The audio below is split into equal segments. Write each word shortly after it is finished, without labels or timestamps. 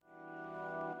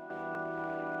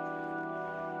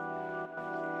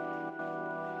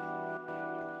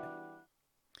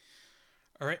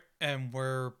All right, and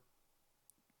we're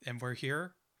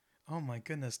here. Oh my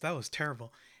goodness, that was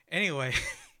terrible. Anyway,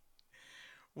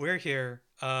 we're here.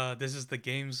 This is the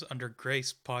Games Under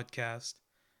Grace podcast.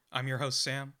 I'm your host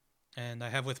Sam, and I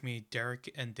have with me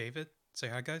Derek and David. Say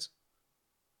hi, guys.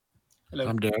 Hello.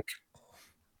 I'm Derek.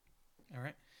 All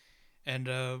right, and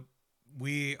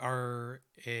we are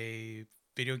a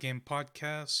video game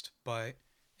podcast,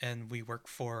 and we work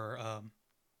for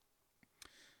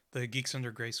the Geeks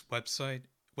Under Grace website,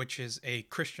 which is a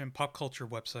Christian pop culture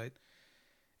website,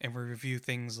 and we review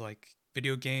things like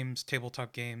video games,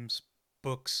 tabletop games,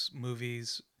 books,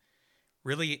 movies,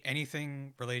 really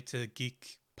anything related to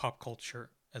geek pop culture,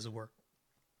 as it were.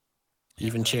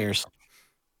 Even And chairs.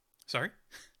 sorry,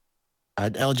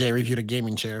 LJ reviewed a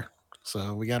gaming chair,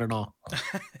 so we got it all.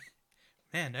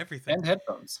 man, everything. And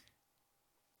headphones.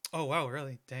 Oh wow,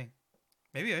 really? Dang.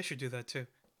 Maybe I should do that too.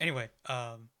 Anyway,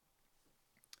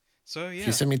 so If you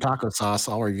yeah, send me taco sauce,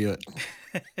 I'll review it.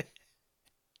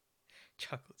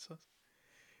 chocolate sauce.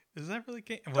 Is that really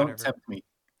game? Don't Whatever. tempt me.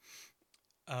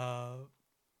 Uh,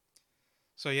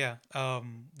 so yeah,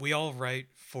 we all write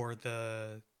for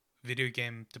the video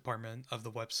game department of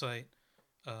the website.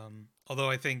 Although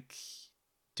I think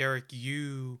Derek,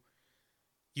 you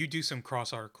do some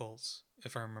cross articles,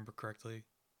 if I remember correctly.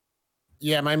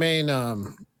 Yeah, my main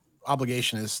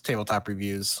obligation is tabletop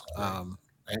reviews.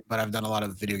 Right. But I've done a lot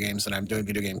of video games, and I'm doing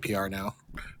video game PR now.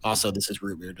 Also, this is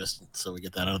root beer, just so we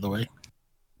get that out of the way.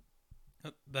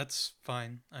 That's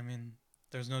fine. I mean,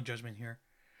 there's no judgment here.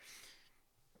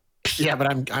 Yeah, but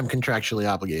I'm contractually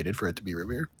obligated for it to be root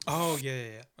beer. Oh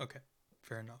yeah. Okay,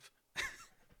 fair enough.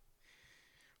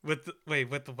 With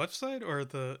the website or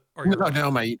the or your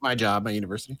No, my job, my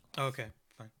university. okay,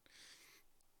 fine.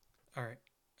 All right,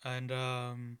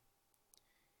 and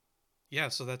yeah,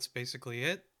 so that's basically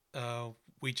it.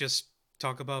 We just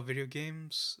talk about video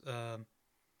games.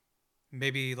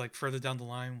 Maybe like further down the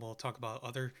line, we'll talk about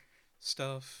other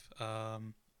stuff.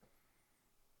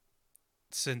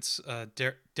 Since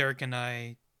Derek and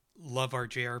I love our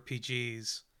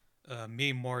JRPGs,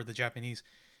 me more the Japanese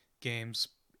games.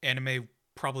 Anime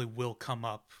probably will come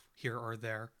up here or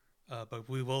there, but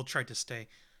we will try to stay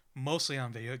mostly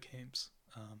on video games,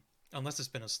 unless it's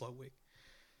been a slow week.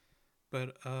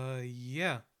 But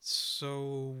yeah,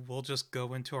 so we'll just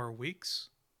go into our weeks.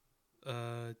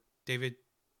 David,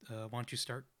 why don't you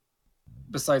start?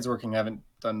 Besides working, I haven't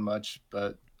done much,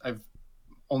 but I've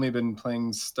only been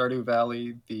playing Stardew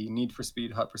Valley, the Need for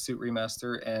Speed Hot Pursuit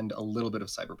remaster, and a little bit of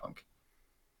Cyberpunk.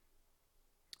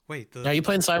 Wait, Are you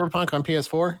playing Cyberpunk on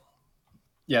PS4?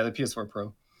 Yeah, the PS4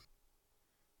 Pro.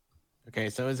 Okay,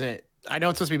 so is it? I know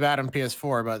it's supposed to be bad on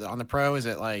PS4, but on the Pro, is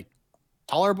it like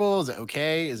tolerable? Is it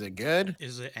okay? Is it good?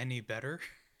 is it any better?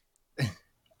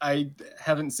 I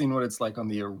haven't seen what it's like on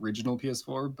the original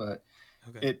PS4, but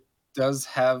Okay. it does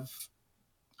have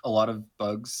a lot of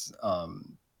bugs.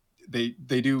 They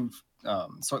do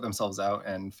sort themselves out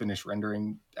and finish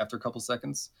rendering after a couple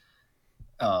seconds.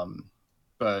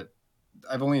 But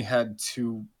I've only had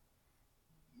two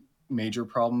major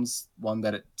problems. One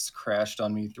that it's crashed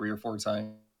on me 3 or 4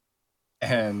 times,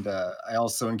 and I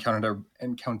also encountered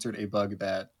a bug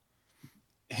that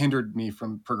hindered me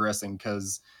from progressing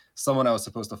because someone I was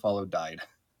supposed to follow died.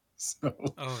 So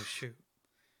Oh shoot.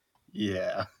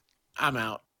 yeah, I'm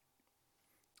out.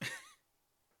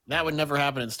 That would never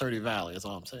happen in Stardew Valley. Is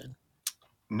all I'm saying.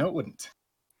 no, it wouldn't.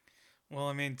 Well,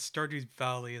 I mean, Stardew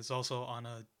Valley is also on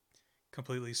a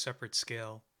completely separate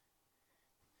scale.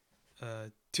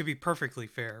 To be perfectly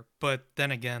fair, but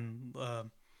then again,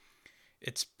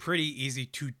 it's pretty easy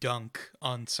to dunk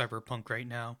on Cyberpunk right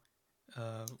now.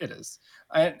 It is.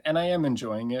 I am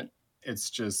enjoying it. It's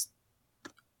just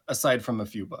aside from a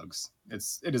few bugs,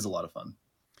 it is a lot of fun.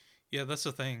 Yeah, that's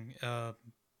the thing.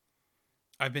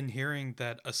 I've been hearing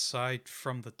that aside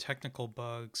from the technical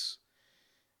bugs,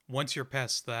 once you're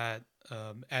past that,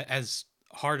 as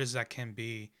hard as that can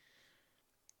be,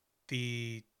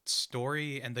 the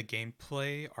story and the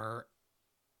gameplay are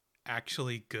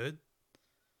actually good.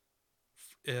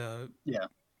 Yeah.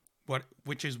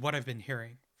 Which is what I've been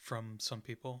hearing from some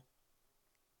people.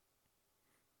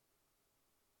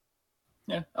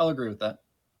 Yeah, I'll agree with that.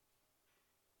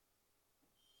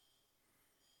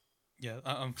 Yeah, So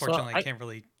unfortunately, I can't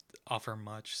really offer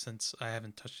much since I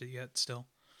haven't touched it yet. Still,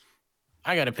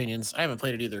 I got opinions. I haven't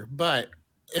played it either, but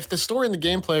if the story and the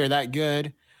gameplay are that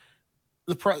good,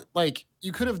 like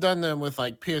you could have done them with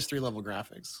like PS3 level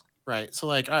graphics, right? So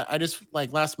like I just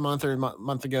like last month or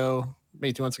month ago,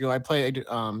 maybe 2 months ago, I played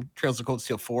Trails of Cold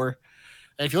Steel 4.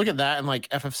 And if you look at that and like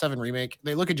FF7 remake,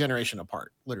 they look a generation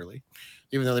apart, literally,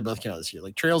 even though they both came out this year.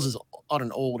 Like Trails is on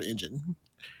an old engine,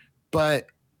 but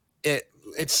it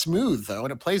it's smooth though,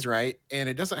 and it plays right, and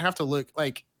it doesn't have to look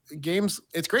like games.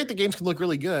 It's great that games can look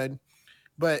really good,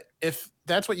 but if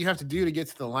that's what you have to do to get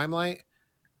to the limelight,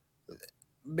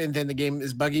 and then the game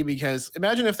is buggy, because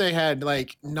imagine if they had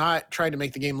like not tried to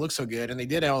make the game look so good and they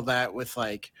did all that with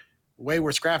like way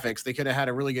worse graphics, they could have had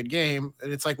a really good game.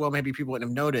 And it's like, well, maybe people wouldn't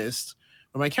have noticed.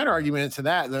 But my counter argument to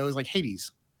that though is like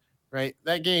Hades, right?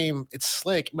 That game, it's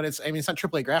slick, but it's not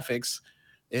AAA graphics.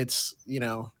 It's,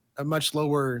 a much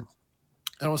lower,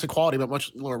 I don't want to say quality, but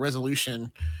much lower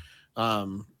resolution.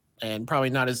 Um, and probably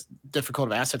not as difficult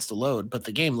of assets to load, but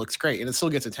the game looks great and it still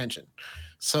gets attention.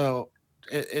 So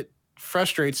it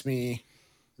frustrates me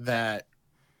that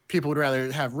people would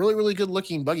rather have really, really good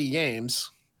looking buggy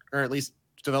games, or at least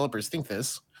developers think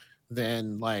this,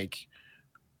 than like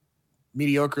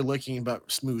mediocre looking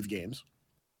but smooth games.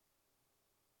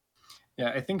 Yeah,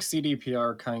 I think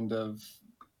CDPR kind of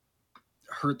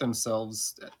hurt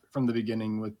themselves from the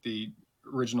beginning with the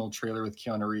original trailer with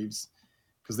Keanu Reeves,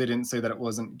 because they didn't say that it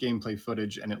wasn't gameplay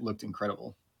footage and it looked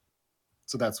incredible.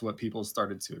 So that's what people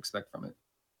started to expect from it.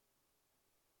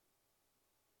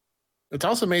 It's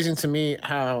also amazing to me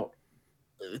how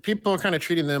people are kind of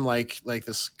treating them like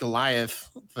this Goliath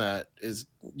that is,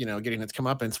 getting its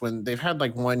comeuppance when they've had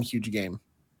like one huge game.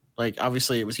 Like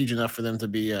obviously it was huge enough for them to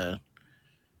be a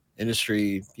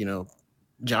industry,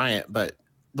 giant, but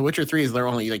The Witcher 3 is their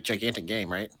only like gigantic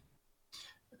game, right?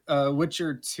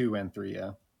 Witcher 2 and 3,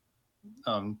 yeah.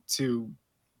 2,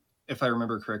 if I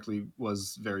remember correctly,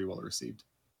 was very well received.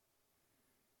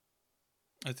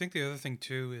 I think the other thing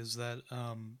too is that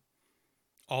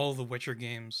all the Witcher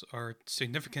games are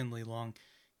significantly long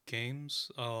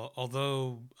games.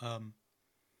 Although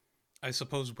I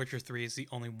suppose Witcher 3 is the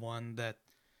only one that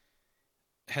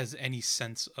has any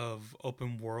sense of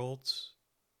open world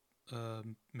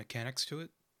mechanics to it.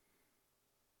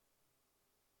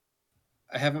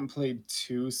 I haven't played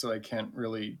 2, so I can't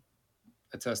really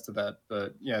attest to that.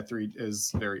 But yeah, 3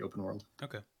 is very open world.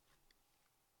 Okay.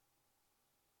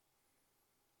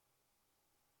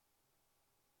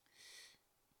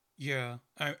 Yeah,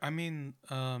 I mean,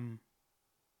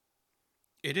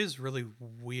 it is really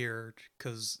weird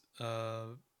because,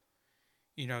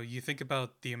 you think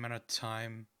about the amount of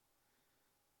time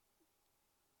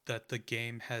that the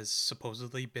game has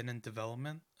supposedly been in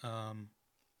development.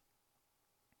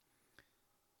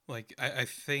 Like I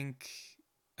think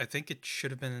it should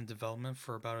have been in development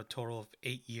for about a total of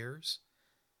 8 years.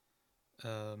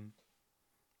 Um,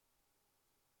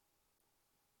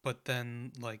 but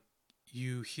then like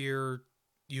you hear,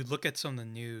 you look at some of the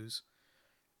news,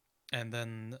 and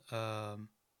then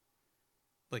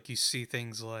like you see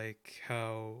things like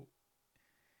how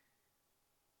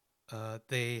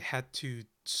they had to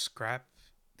scrap,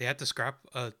 they had to scrap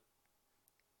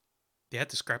they had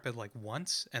to scrap it like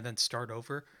once and then start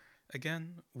over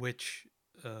again, which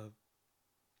uh,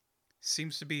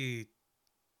 seems to be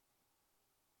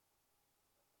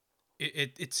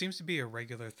it seems to be a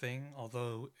regular thing,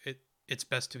 although it's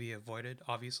best to be avoided,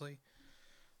 obviously.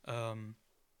 Um,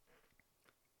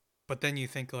 but then you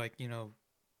think like,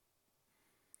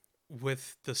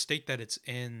 with the state that it's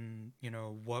in,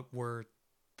 what were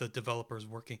the developers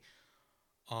working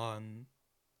on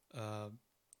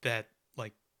that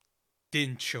like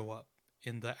didn't show up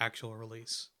in the actual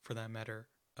release, for that matter.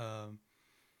 And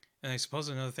I suppose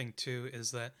another thing too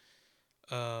is that,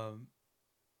 um,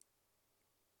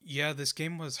 yeah, this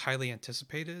game was highly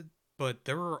anticipated, but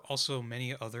there were also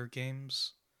many other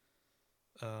games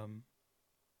um,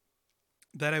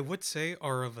 that I would say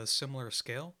are of a similar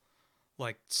scale,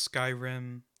 like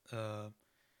Skyrim,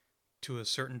 to a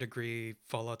certain degree,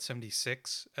 Fallout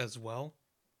 76 as well.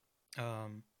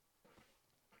 Um,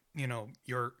 you know,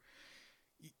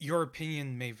 your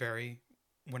opinion may vary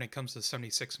when it comes to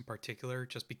 76 in particular,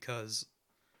 just because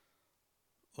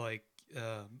like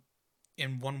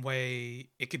in one way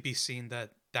it could be seen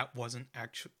that that wasn't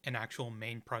an actual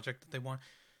main project that they want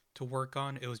to work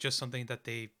on. It was just something that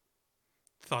they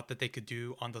thought that they could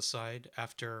do on the side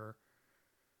after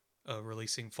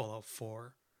releasing Fallout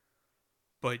 4.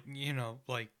 But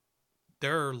like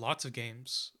there are lots of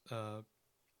games of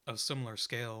similar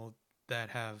scale that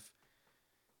have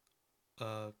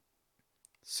uh,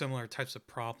 similar types of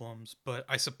problems. But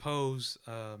I suppose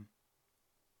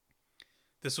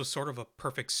this was sort of a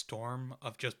perfect storm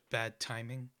of just bad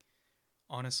timing,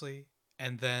 honestly.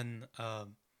 And then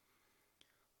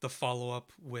the follow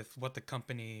up with what the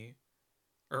company,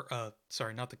 or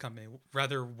sorry, not the company,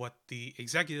 rather what the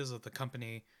executives of the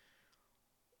company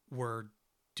were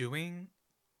doing,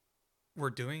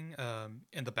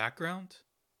 in the background,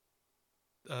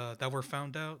 that were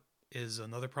found out, is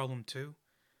another problem too.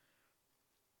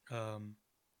 Um,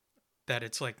 that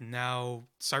it's like now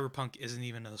Cyberpunk isn't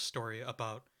even a story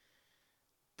about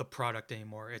the product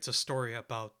anymore. It's a story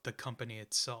about the company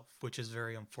itself, which is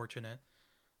very unfortunate.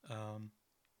 Um,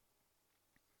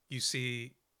 you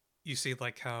see,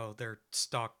 like how their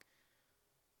stock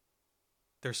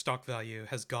value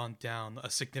has gone down a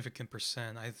significant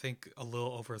percent. I think a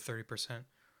little over 30%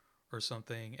 or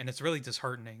something, and it's really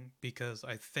disheartening because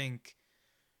I think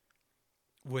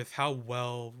with how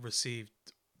well received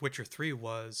Witcher 3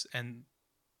 was, and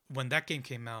when that game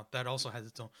came out, that also had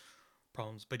its own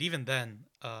problems. But even then,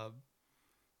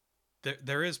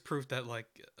 there is proof that like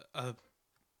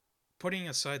putting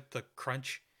aside the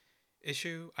crunch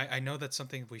issue, I know that's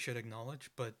something we should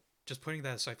acknowledge, but just putting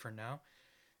that aside for now,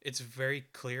 it's very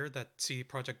clear that CD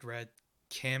Projekt Red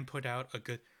can put out a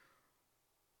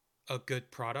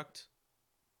good product,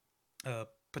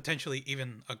 potentially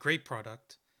even a great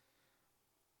product,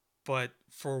 but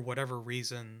for whatever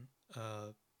reason,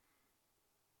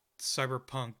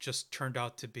 Cyberpunk just turned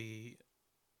out to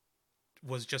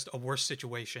was just a worse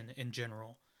situation in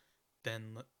general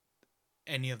than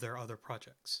any of their other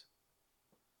projects.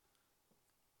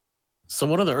 So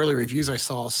one of the early reviews I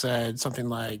saw said something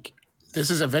like, "This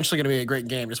is eventually going to be a great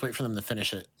game. Just wait for them to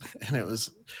finish it." And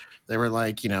they were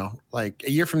like, like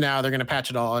a year from now they're going to patch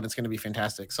it all and it's going to be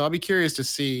fantastic. So I'll be curious to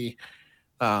see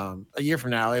a year from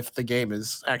now if the game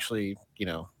is actually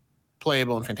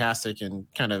playable and fantastic and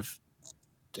kind of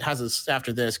has this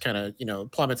after this kind of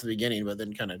plummets at the beginning, but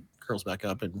then kind of curls back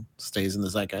up and stays in the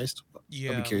zeitgeist.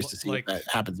 Yeah, I'll be curious to see if that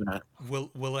happens or not.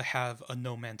 Will it have a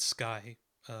No Man's Sky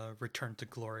return to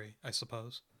glory, I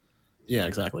suppose? Yeah,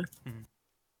 exactly.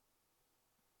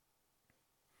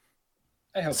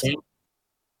 I hope Sam, so.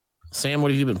 Sam,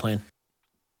 what have you been playing?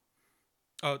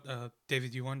 Oh,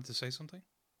 David, you wanted to say something?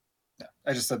 Yeah,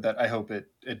 I just said that I hope it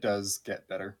does get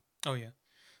better. Oh yeah,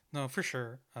 no, for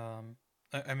sure.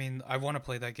 I mean, I want to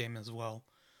play that game as well,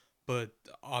 but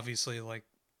obviously, like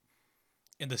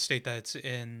in the state that it's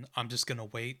in, I'm just gonna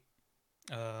wait.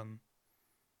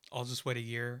 I'll just wait a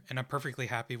year, and I'm perfectly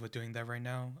happy with doing that right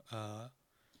now. Yeah,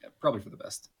 probably for the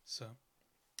best. So,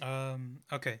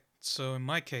 okay. So in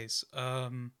my case, I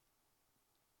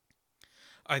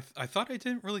thought I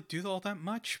didn't really do all that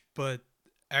much, but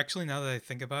actually, now that I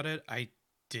think about it, I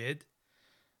did.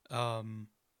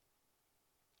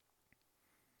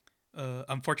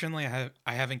 Unfortunately,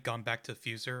 I haven't gone back to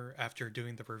Fuser after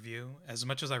doing the review as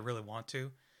much as I really want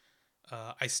to.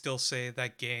 I still say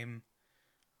that game.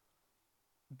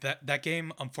 That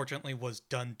game unfortunately was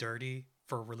done dirty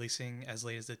for releasing as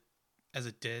late as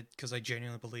it did, because I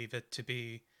genuinely believe it to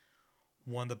be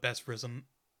one of the best rhythm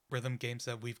games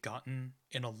that we've gotten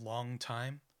in a long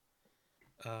time.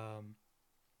 Hang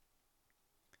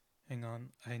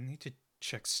on, I need to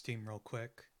check Steam real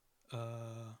quick.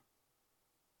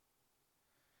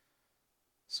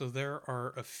 So there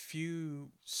are a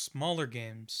few smaller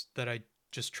games that I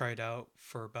just tried out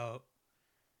for about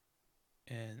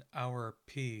an hour a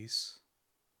piece.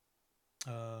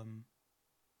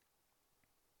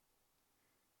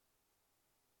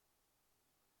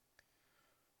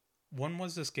 One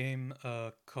was this game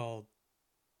called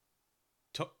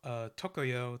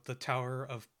Tokoyo, the Tower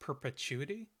of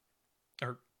Perpetuity,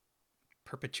 or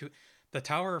the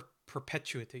Tower of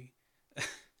Perpetuity.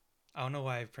 I don't know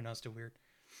why I pronounced it weird.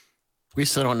 We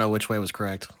still don't know which way was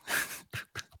correct.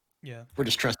 Yeah, we're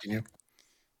just trusting you.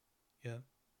 Yeah.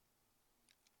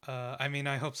 I mean,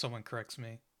 I hope someone corrects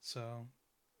me, so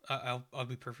I'll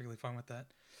be perfectly fine with that.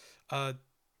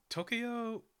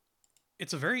 Tokyo,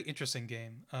 it's a very interesting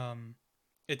game.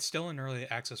 It's still in early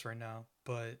access right now,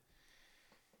 but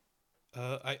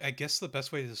I guess the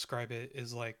best way to describe it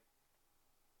is like,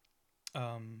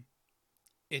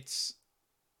 it's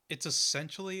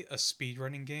essentially a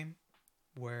speedrunning game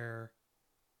where,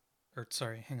 or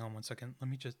sorry, hang on one second. Let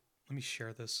me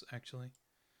share this actually.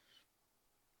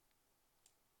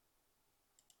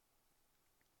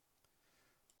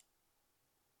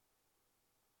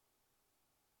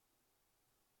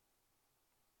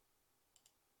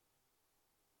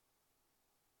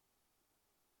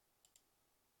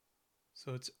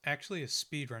 So it's actually a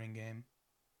speedrunning game.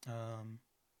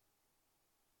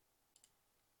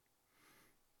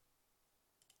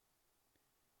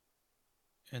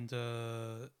 And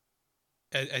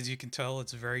as you can tell,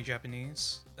 it's very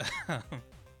Japanese.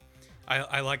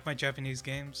 I like my Japanese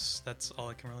games. That's all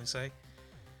I can really say.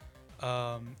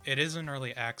 It is in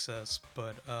early access,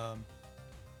 but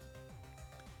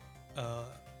what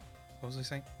was I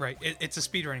saying? Right, it's a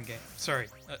speedrunning game. Sorry,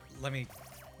 let me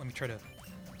try to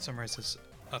summarize this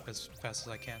up as fast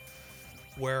as I can.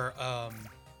 Where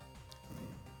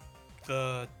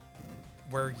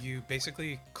where you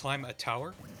basically climb a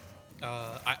tower,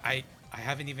 I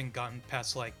haven't even gotten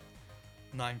past like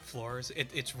 9 floors.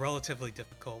 It's relatively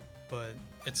difficult, but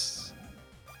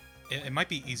it might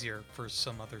be easier for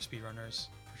some other speedrunners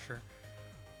for sure.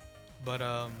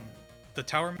 But the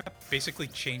tower map basically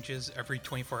changes every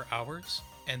 24 hours,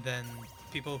 and then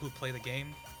people who play the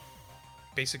game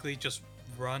basically just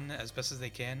run as best as they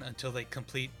can until they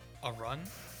complete a run,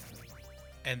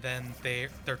 and then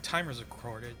their timers are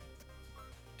recorded,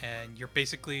 and you're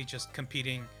basically just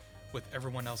competing with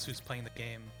everyone else who's playing the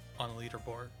game on a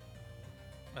leaderboard.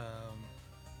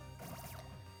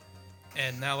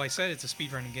 And now I said it's a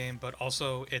speedrunning game, but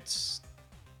also it's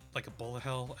like a bullet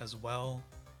hell as well.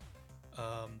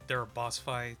 There are boss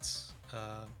fights.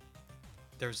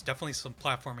 There's definitely some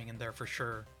platforming in there for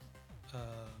sure.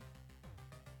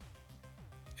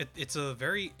 It's a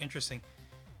very interesting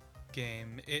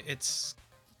game. It's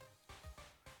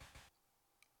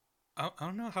I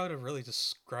don't know how to really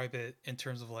describe it in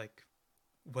terms of like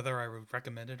whether I would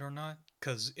recommend it or not,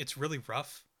 because it's really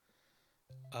rough.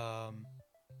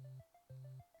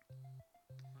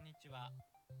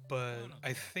 But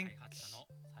I think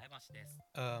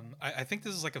I think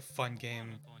this is like a fun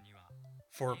game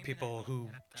for people who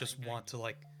just want to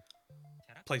like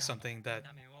play something that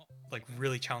like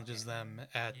really challenges them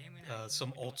at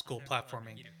some old school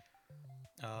platforming.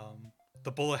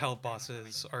 The bullet hell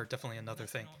bosses are definitely another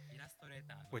thing,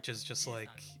 which is just like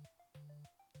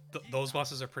those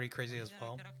bosses are pretty crazy as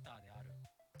well.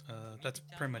 That's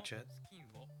pretty much it.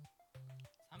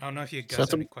 I don't know if you guys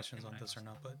have any questions on this or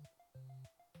not, but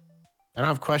I don't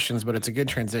have questions, but it's a good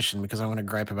transition because I want to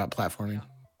gripe about platforming.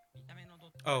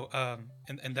 oh,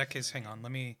 in that case, hang on.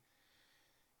 Let me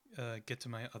get to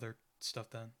my other stuff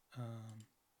then.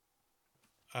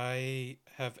 I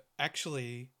have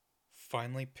actually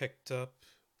finally picked up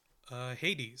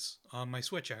Hades on my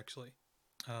Switch, actually.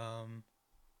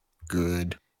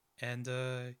 Good.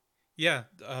 And yeah,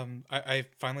 I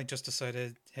finally just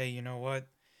decided, hey, you know what?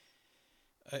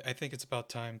 I think it's about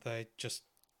time that I just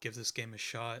give this game a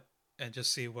shot and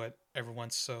just see what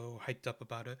everyone's so hyped up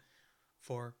about it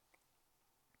for.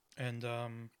 And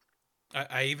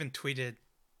I even tweeted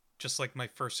just like my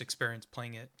first experience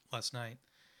playing it last night.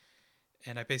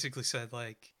 And I basically said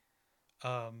like,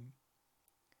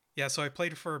 yeah, so I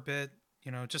played it for a bit,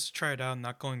 just to try it out,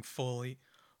 not going fully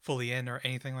in or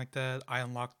anything like that. I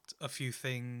unlocked a few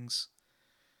things.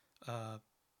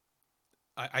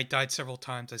 I died several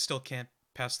times. I still can't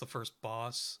pass the first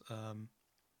boss,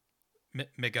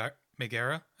 Megara,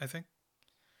 I think.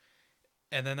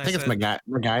 And then I think it's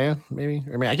Magaya, maybe.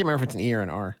 I mean, I can't remember if it's an E or an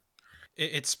R.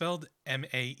 It's spelled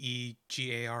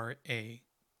Maegara,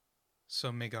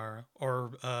 so Megara,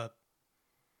 or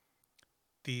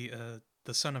the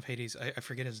son of Hades. I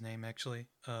forget his name actually.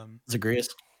 Zagreus.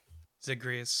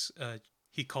 Zagreus.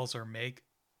 He calls her Meg.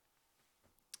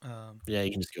 Yeah,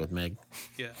 you can just go with Meg.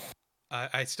 Yeah,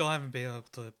 I still haven't been able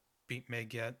to beat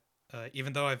Meg yet,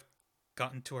 even though I've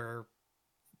gotten to her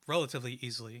relatively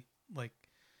easily, like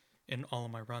in all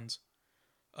of my runs.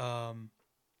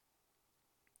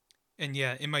 And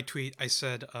yeah, in my tweet I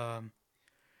said,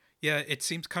 yeah, it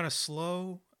seems kind of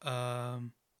slow.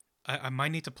 I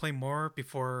might need to play more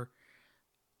before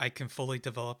I can fully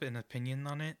develop an opinion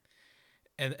on it.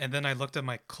 And then I looked at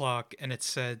my clock and it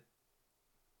said,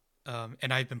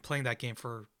 and I've been playing that game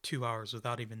for 2 hours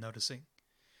without even noticing.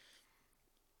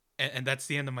 And that's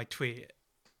the end of my tweet.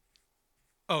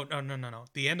 Oh, no.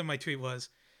 The end of my tweet was,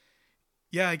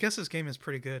 yeah, I guess this game is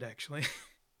pretty good, actually.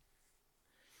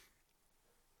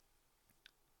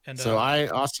 And so I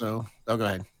also... Oh, go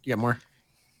ahead. You got more?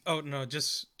 Oh, no,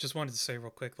 just wanted to say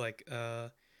real quick, like,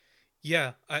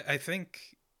 yeah, I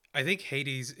think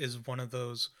Hades is one of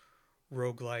those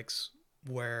roguelikes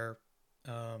where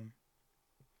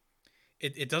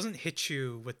it doesn't hit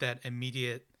you with that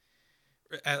immediate,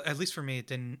 at least for me,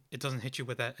 it doesn't hit you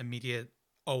with that immediate,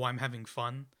 oh, I'm having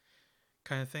fun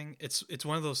kind of thing. It's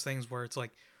one of those things where it's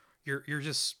like you're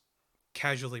just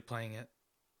casually playing it,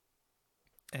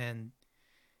 and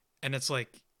it's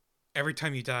like every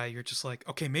time you die you're just like,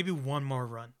 okay, maybe one more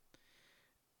run,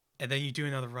 and then you do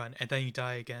another run, and then you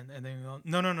die again, and then you go,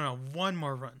 no, one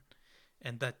more run,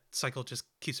 and that cycle just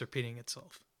keeps repeating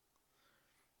itself.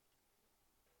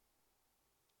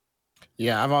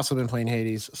 Yeah, I've also been playing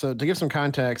Hades. So to give some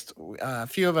context, a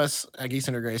few of us at Geeks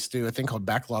Under Grace do a thing called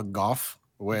Backlog Golf,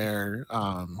 where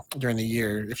during the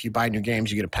year, if you buy new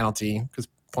games, you get a penalty because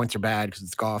points are bad because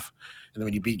it's golf. And then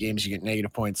when you beat games, you get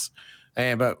negative points.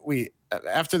 But we,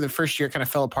 after the first year, kind of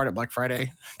fell apart at Black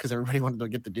Friday because everybody wanted to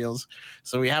get the deals.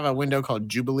 So we have a window called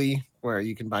Jubilee where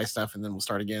you can buy stuff and then we'll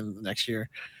start again the next year.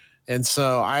 And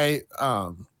so I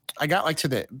I got like to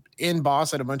the end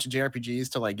boss at a bunch of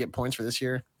JRPGs to like get points for this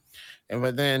year, and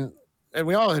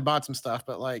we all had bought some stuff,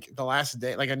 but like the last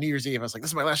day, like on New Year's Eve, I was like,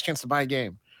 this is my last chance to buy a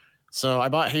game. So I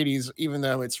bought Hades, even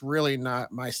though it's really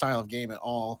not my style of game at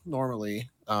all. Normally,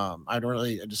 I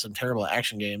just am terrible at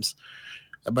action games.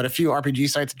 But a few RPG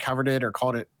sites had covered it or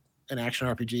called it an action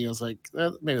RPG. I was like,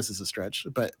 maybe this is a stretch,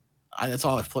 but that's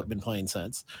all I've been playing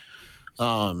since.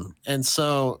 And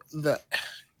so the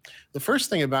first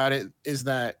thing about it is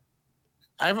that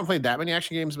I haven't played that many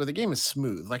action games, but the game is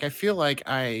smooth. Like I feel like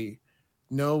I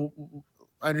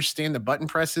understand the button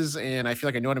presses, and I feel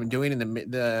like I know what I'm doing. And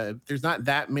there's not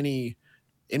that many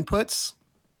inputs.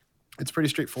 It's pretty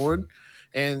straightforward,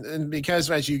 and because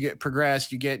as you get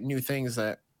progressed, you get new things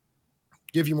that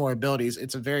give you more abilities.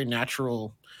 It's a very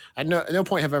natural. At no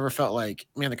point have I ever felt like,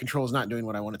 man, the control is not doing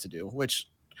what I want it to do, which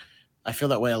I feel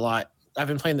that way a lot. I've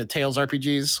been playing the Tales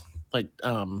RPGs, like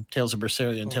Tales of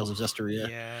Berseria and Tales of Zestiria,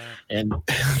 and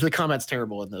the combat's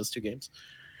terrible in those two games.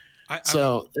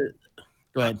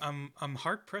 Go ahead. I'm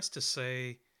hard pressed to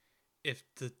say if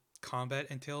the combat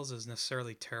in Tales is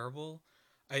necessarily terrible.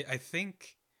 I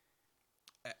think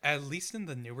at least in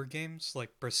the newer games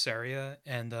like Berseria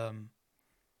and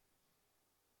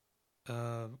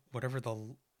whatever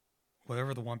the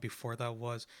one before that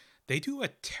was, they do a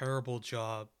terrible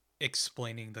job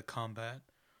explaining the combat.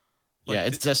 Like, yeah,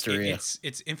 it's Zestiria.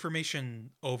 It's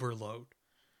information overload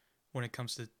when it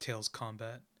comes to Tales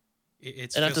combat.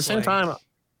 It's and just at the same time,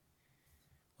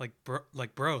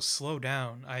 bro, slow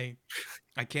down. I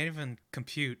can't even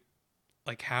compute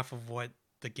like half of what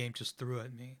the game just threw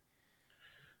at me.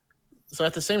 So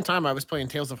at the same time, I was playing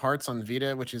Tales of Hearts on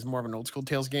Vita, which is more of an old school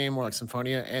Tales game, more like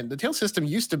Symphonia. And the Tales system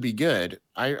used to be good.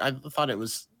 I thought it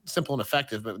was simple and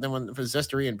effective, but then when it was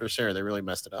Zestiria and Berseria, they really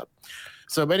messed it up.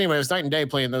 So, but anyway, it was night and day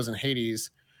playing those in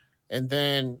Hades. And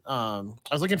then I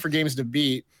was looking for games to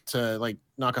beat to like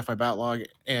knock off my backlog.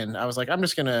 And I was like,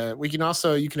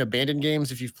 you can abandon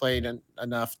games if you've played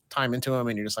enough time into them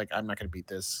and you're just like, I'm not going to beat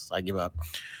this. I give up.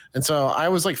 And so I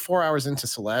was like 4 hours into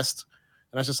Celeste.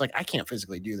 And I was just like, I can't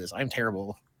physically do this. I'm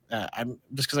terrible. I'm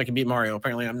just because I can beat Mario.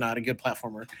 Apparently, I'm not a good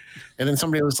platformer. And then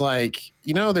somebody was like,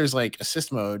 there's like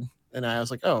assist mode. And I was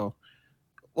like, oh,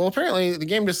 well, apparently the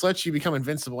game just lets you become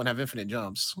invincible and have infinite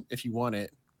jumps if you want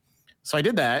it. So I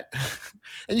did that.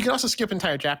 And you can also skip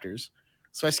entire chapters.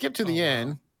 So I skipped to the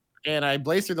end and I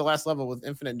blazed through the last level with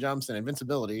infinite jumps and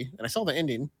invincibility. And I saw the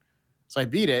ending. So I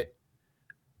beat it.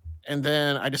 And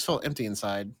then I just felt empty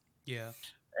inside. Yeah.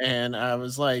 And I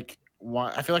was like,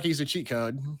 why? I feel like I used a cheat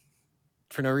code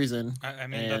for no reason. I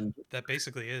mean, that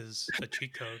basically is a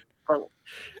cheat code.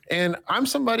 And I'm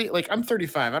somebody like I'm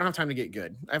 35. I don't have time to get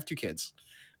good. I have 2 kids.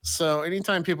 So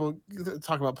anytime people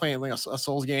talk about playing like a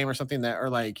Souls game or something that are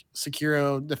like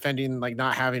Sekiro defending, like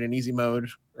not having an easy mode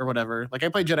or whatever, like I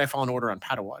played Jedi Fallen Order on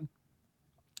Padawan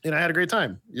and I had a great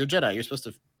time. You're a Jedi. You're supposed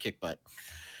to kick butt.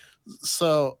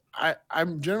 So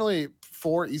I'm generally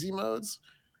for easy modes,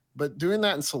 but doing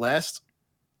that in Celeste,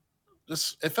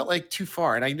 it felt like too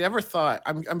far. And I never thought,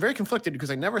 I'm very conflicted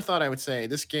because I never thought I would say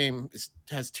this game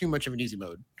has too much of an easy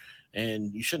mode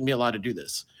and you shouldn't be allowed to do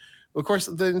this. Of course,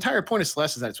 the entire point of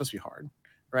Celeste is that it's supposed to be hard,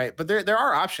 right? But there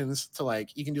are options to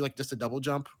like, you can do like just a double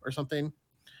jump or something.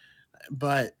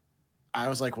 But I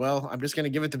was like, well, I'm just going to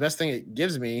give it the best thing it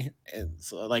gives me. And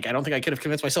so like, I don't think I could have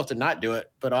convinced myself to not do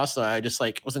it. But also I just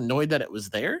like was annoyed that it was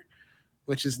there,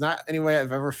 which is not any way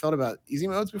I've ever felt about easy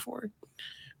modes before.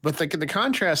 But the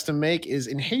contrast to make is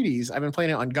in Hades, I've been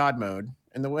playing it on God mode.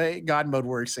 And the way God mode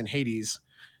works in Hades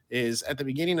is at the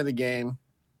beginning of the game,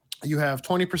 you have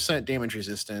 20% damage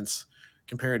resistance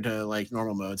compared to like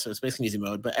normal mode. So it's basically easy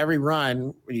mode. But every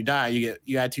run, when you die,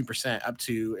 you add 2% up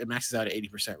to, it maxes out at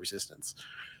 80% resistance.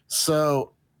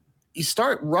 So you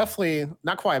start roughly,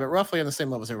 not quite, but roughly on the same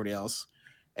level as everybody else.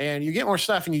 And you get more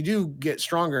stuff and you do get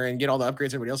stronger and get all the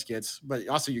upgrades everybody else gets, but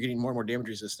also you're getting more and more damage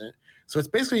resistant. So it's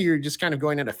basically you're just kind of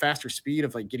going at a faster speed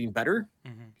of like getting better.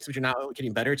 Mm-hmm. So you're not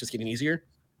getting better, it's just getting easier.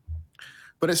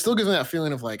 But it still gives me that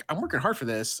feeling of like, I'm working hard for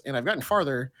this and I've gotten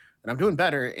farther and I'm doing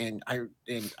better. And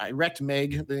I wrecked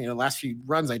Meg, the last few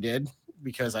runs I did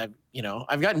because I've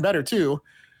gotten better too,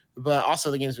 but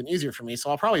also the game's been easier for me. So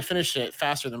I'll probably finish it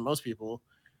faster than most people,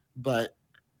 but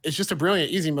it's just a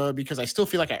brilliant easy mode because I still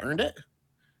feel like I earned it.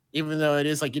 Even though it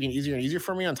is like getting easier and easier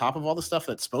for me on top of all the stuff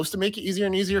that's supposed to make it easier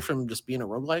and easier from just being a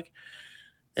roguelike.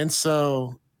 And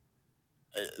so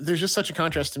there's just such a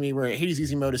contrast to me where Hades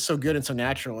easy mode is so good and so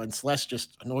natural, and Celeste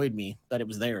just annoyed me that it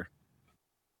was there.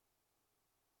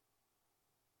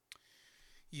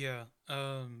 Yeah.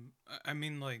 I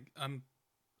mean, like, I'm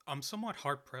somewhat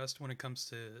hard pressed when it comes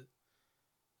to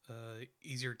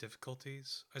easier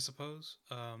difficulties, I suppose.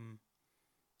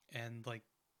 and like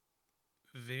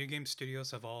video game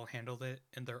studios have all handled it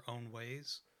in their own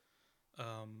ways.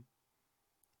 Um,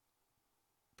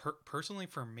 personally,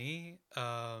 for me,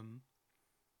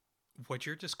 what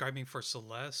you're describing for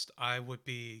Celeste, I would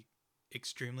be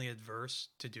extremely adverse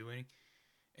to doing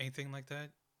anything like that,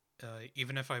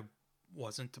 even if I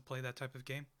wasn't to play that type of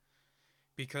game,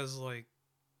 because like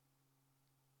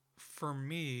for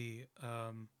me,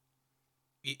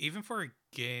 even for a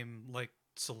game like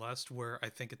Celeste, where I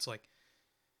think it's like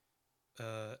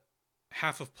uh,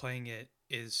 half of playing it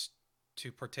is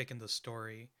to partake in the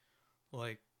story,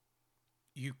 like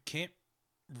you can't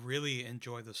really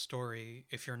enjoy the story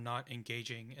if you're not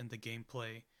engaging in the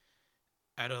gameplay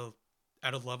at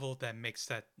a level that makes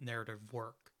that narrative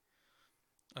work.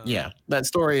 Yeah, that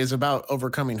story is about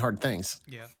overcoming hard things.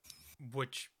 Yeah,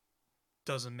 which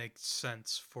doesn't make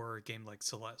sense for a game like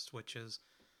Celeste, which is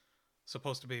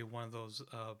supposed to be one of those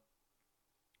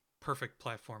perfect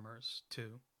platformers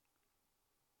too.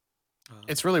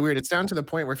 It's really weird. It's down to the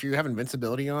point where if you have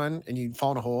invincibility on and you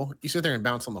fall in a hole, you sit there and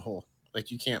bounce on the hole.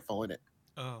 Like you can't fall in it.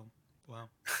 Oh, wow.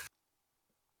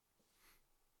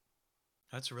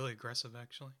 That's really aggressive,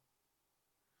 actually.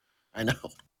 I know.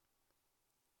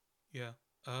 Yeah.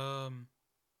 I'm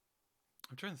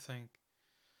trying to think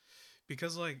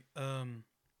because, like,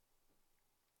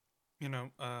 you know,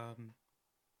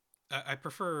 I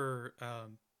prefer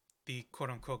the quote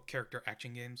unquote character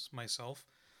action games myself.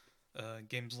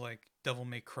 Games like Devil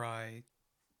May Cry,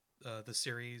 the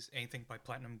series, anything by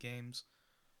Platinum Games.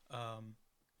 Um,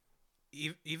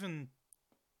 even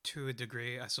to a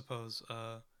degree, I suppose.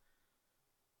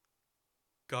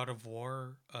 God of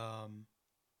War. I'm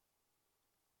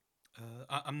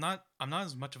not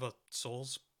as much of a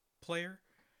Souls player.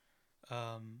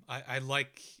 I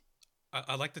like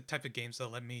I like the type of games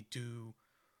that let me do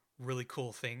really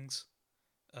cool things.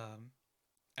 Um,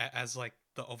 as like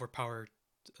the overpowered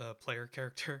player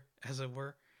character, as it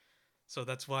were. So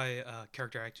that's why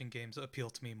character action games appeal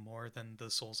to me more than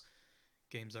the Souls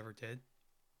games ever did.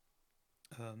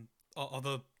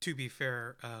 Although to be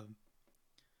fair,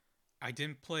 I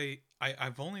didn't play.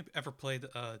 I've only ever played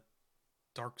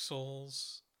Dark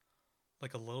Souls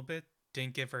like a little bit.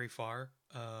 Didn't get very far.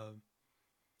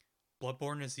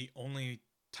 Bloodborne is the only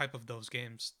type of those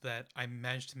games that I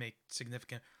managed to make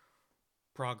significant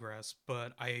progress,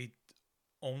 but I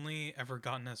only ever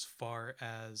gotten as far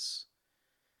as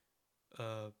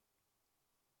uh,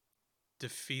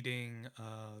 defeating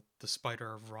the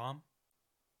Spider of Rom,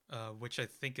 which I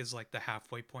think is like the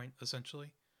halfway point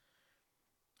essentially.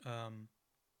 Um,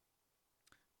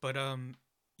 but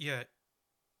yeah,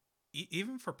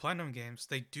 even for Platinum games,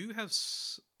 they do have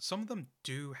some of them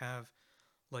do have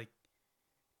like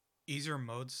easier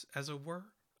modes, as it were.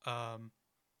 Um,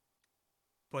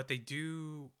 but they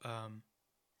do come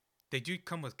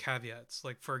with caveats.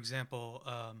 Like for example,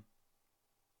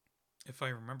 if I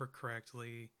remember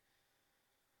correctly,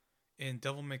 in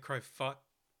Devil May Cry 5.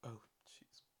 Oh,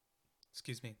 jeez.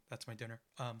 Excuse me. That's my dinner.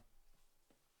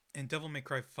 In Devil May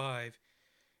Cry 5,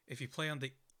 if you play on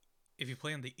the if you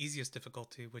play on the easiest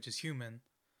difficulty, which is human,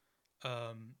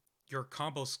 um, your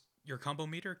combo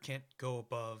meter can't go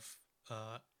above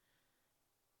uh,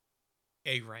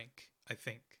 A rank. I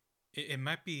think it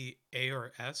might be A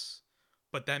or S,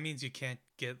 but that means you can't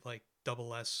get like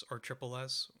double S or triple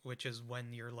S, which is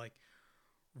when you're like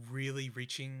really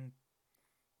reaching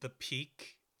the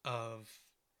peak of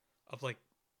like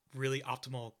really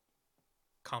optimal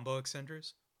combo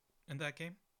extenders in that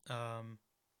game. Um,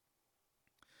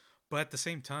 but at the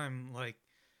same time, like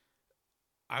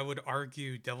I would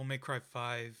argue Devil May Cry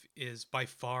 5 is by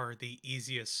far the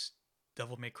easiest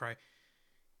Devil May Cry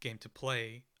game to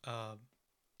play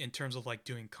in terms of like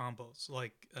doing combos.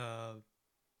 Like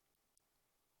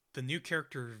the new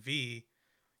character V,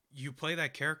 you play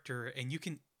that character and you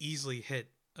can easily hit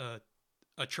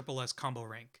a triple S combo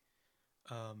rank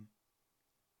um,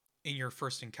 in your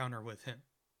first encounter with him,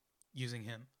 using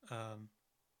him.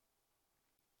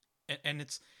 And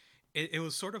it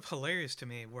was sort of hilarious to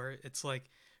me where it's like,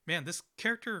 man, this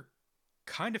character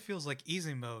kind of feels like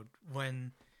easy mode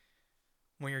when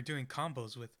you're doing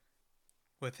combos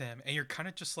with him, and you're kind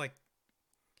of just like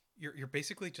you're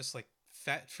basically just like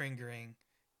fat fingering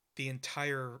the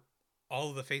entire all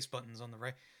of the face buttons on the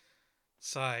right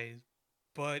side,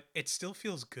 but it still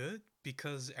feels good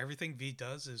because everything V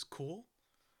does is cool.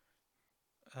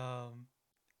 Um,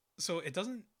 so it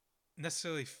doesn't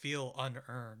necessarily feel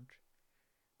unearned.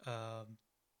 Um,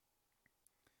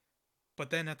 but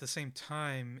then at the same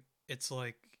time, it's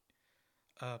like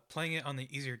playing it on the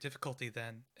easier difficulty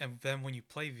then, and then when you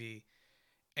play V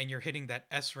and you're hitting that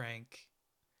S rank,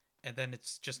 and then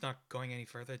it's just not going any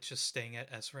further, it's just staying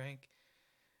at S rank,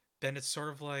 then it's sort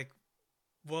of like,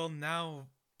 well, now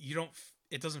you don't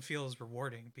it doesn't feel as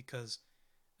rewarding because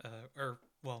or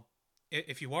well,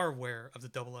 if you are aware of the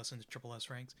double S and the triple S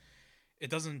ranks, it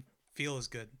doesn't feel as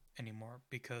good anymore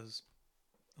because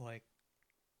like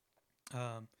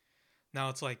um now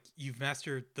it's like you've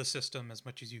mastered the system as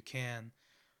much as you can,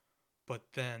 but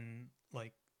then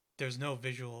like there's no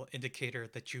visual indicator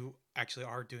that you actually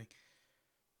are doing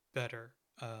better.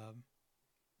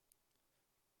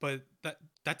 But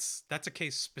that's a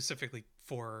case specifically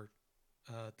for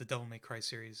the Devil May Cry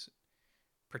series,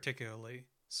 particularly.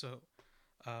 So,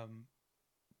 um,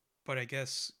 but I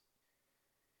guess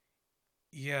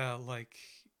yeah, like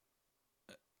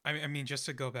I mean, just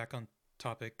to go back on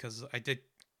topic because I did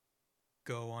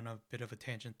go on a bit of a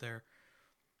tangent there,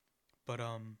 but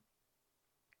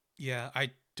yeah,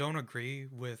 I don't agree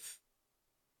with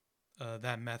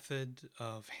that method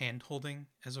of hand holding,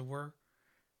 as it were,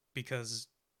 because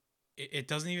it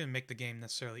doesn't even make the game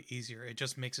necessarily easier. It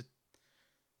just makes it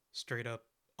straight up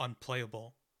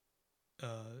unplayable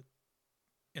uh,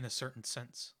 in a certain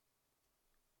sense.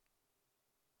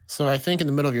 So I think in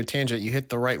the middle of your tangent, you hit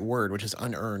the right word, which is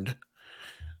unearned.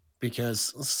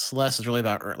 Because Celeste is really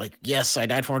about like, yes, I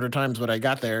died 400 times, but I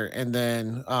got there, and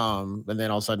then all of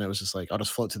a sudden it was just like I'll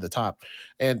just float to the top.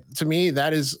 And to me,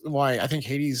 that is why I think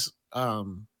Hades,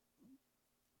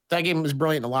 that game is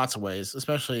brilliant in lots of ways.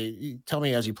 Especially, you tell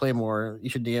me as you play more,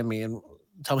 you should DM me and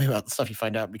tell me about the stuff you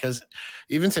find out because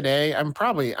even today, I'm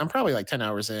probably like 10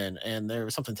 hours in, and there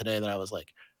was something today that I was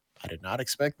like, I did not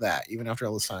expect that, even after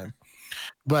all this time.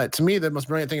 But to me, the most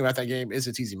brilliant thing about that game is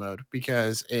its easy mode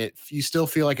because you still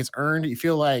feel like it's earned. You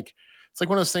feel like it's like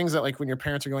one of those things that like when your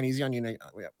parents are going easy on you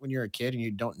when you're a kid and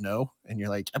you don't know and you're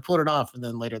like, I pulled it off, and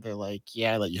then later they're like,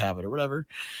 yeah, I let you have it or whatever.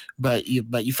 But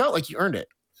you felt like you earned it.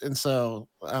 And so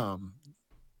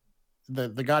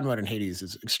the God mode in Hades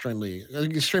is extremely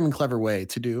clever way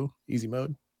to do easy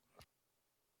mode.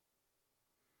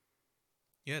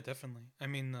 Yeah, definitely. I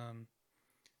mean,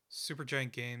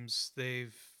 Supergiant Games,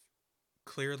 they've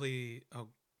clearly. Oh,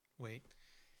 wait.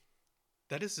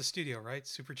 That is the studio, right?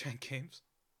 Supergiant Games?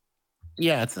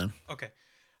 Yeah, it's them. Okay.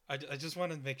 I just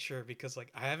wanted to make sure because,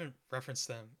 like, I haven't referenced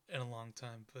them in a long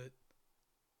time, but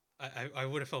I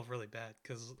would have felt really bad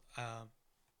because.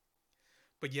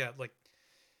 But yeah, like,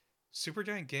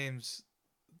 Supergiant Games,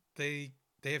 they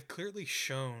they have clearly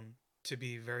shown to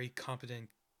be very competent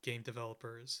game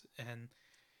developers, and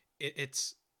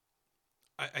it's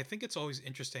I think it's always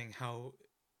interesting how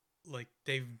like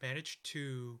they've managed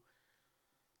to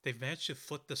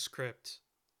flip the script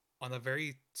on a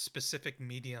very specific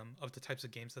medium of the types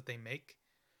of games that they make,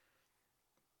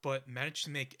 but managed to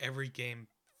make every game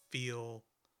feel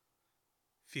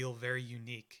feel very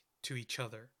unique to each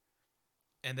other.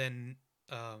 And then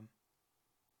um,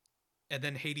 and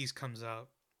then Hades comes out,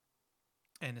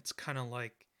 and it's kind of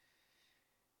like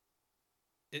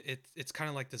it's kind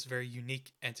of like this very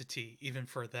unique entity even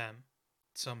for them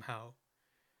somehow.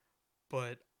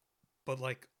 But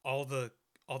like all the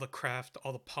craft,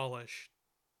 all the polish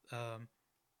um,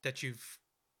 that you've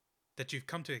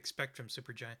come to expect from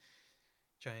Giant,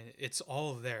 it's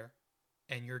all there,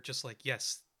 and you're just like,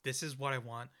 yes, this is what I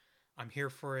want. I'm here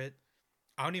for it.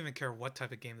 I don't even care what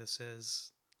type of game this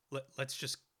is.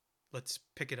 Let's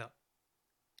pick it up.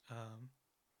 Um,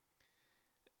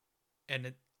 and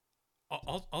it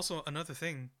also another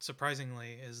thing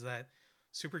surprisingly is that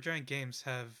Supergiant Games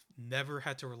have never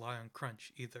had to rely on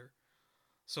crunch either.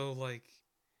 So like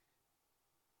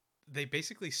they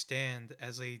basically stand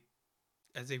as a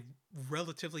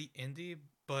relatively indie,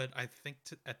 but I think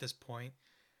at this point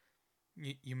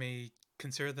you may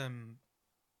consider them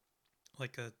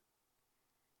like a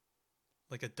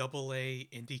double A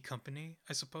indie company,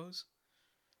 I suppose,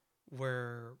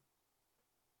 where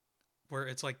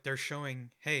it's like they're showing,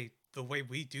 hey, the way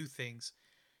we do things,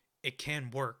 it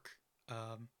can work,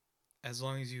 um, as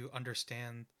long as you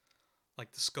understand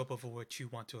like the scope of what you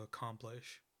want to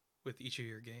accomplish with each of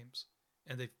your games,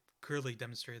 and they've clearly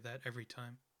demonstrated that every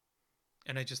time,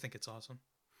 and I just think it's awesome.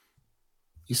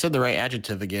 You said the right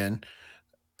adjective again.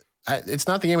 It's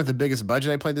not the game with the biggest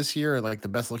budget I played this year, or like the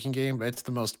best looking game, but it's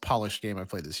the most polished game I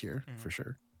played this year Mm-hmm. for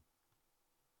sure.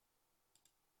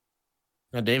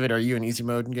 Now, David, are you an easy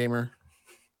mode gamer?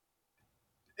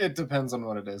 It depends on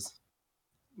what it is.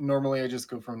 Normally, I just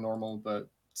go from normal, but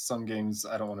some games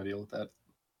I don't want to deal with that.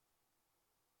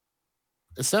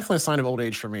 It's definitely a sign of old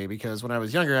age for me because when I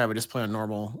was younger, I would just play on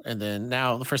normal, and then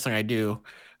now the first thing I do,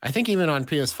 I think even on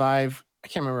PS5, I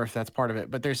can't remember if that's part of it,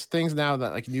 but there's things now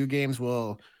that like new games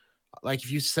will like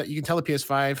if you set, you can tell the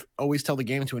PS5 always tell the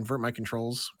game to invert my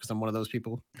controls because I'm one of those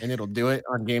people, and it'll do it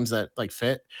on games that like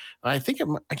fit. I think I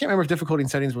can't remember if difficulty in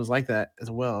settings was like that as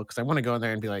well because I want to go in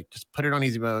there and be like, just put it on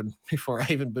easy mode before I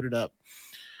even boot it up.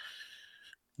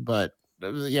 But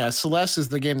yeah, Celeste is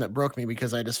the game that broke me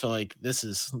because I just felt like this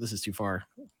is too far.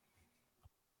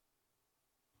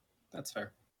 That's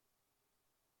fair.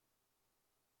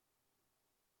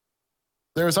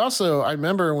 There was also, I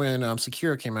remember when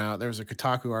Sekiro came out, there was a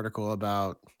Kotaku article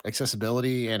about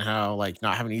accessibility and how like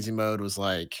not having easy mode was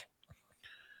like,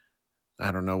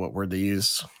 I don't know what word they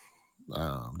use,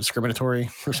 discriminatory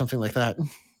or something like that.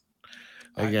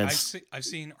 I've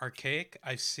seen archaic.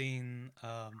 I've seen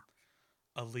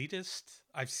elitist.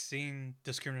 I've seen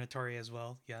discriminatory as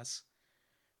well. Yes,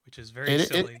 which is very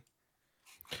silly.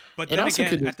 But then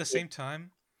again, at the same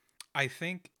time, I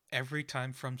think every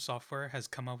time From Software has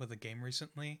come out with a game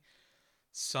recently,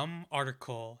 some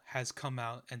article has come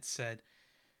out and said,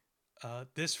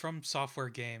 this From Software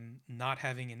game not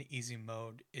having an easy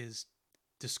mode is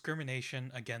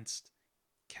discrimination against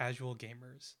casual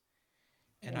gamers.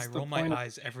 And I roll my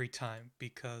eyes every time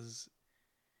because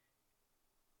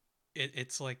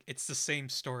it's like, it's the same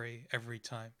story every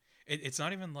time. It's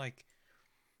not even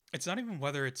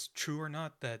whether it's true or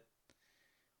not that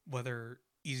whether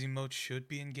easy mode should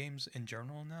be in games in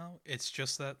general now. It's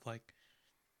just that, like,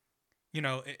 you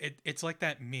know, it's like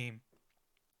that meme.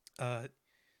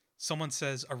 Someone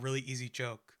says a really easy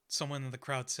joke. Someone in the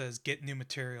crowd says, get new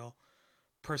material.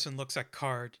 Person looks at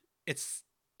card. It's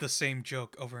the same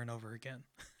joke over and over again.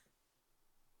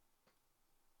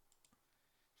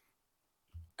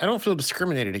 I don't feel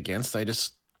discriminated against. I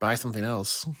just buy something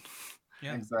else.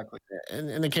 Yeah, exactly.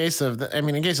 In the case of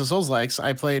in case of Souls-likes,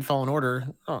 I played Fallen Order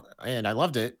and I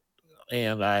loved it,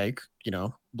 and I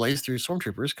blazed through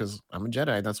Stormtroopers because I'm a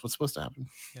Jedi. That's what's supposed to happen.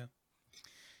 Yeah.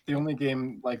 The only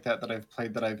game like that I've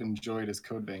played that I've enjoyed is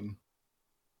Code Vein.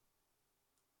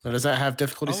 So does that have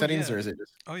difficulty settings, or is it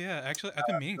just? Oh yeah, actually, I've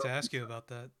been meaning to ask you about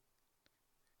that.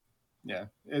 Yeah,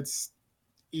 it's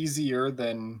easier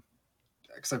than,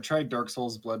 because I've tried Dark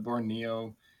Souls, Bloodborne,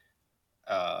 Neo.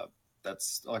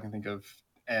 That's all I can think of.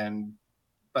 And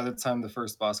by the time the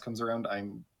first boss comes around,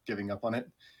 I'm giving up on it.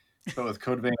 But with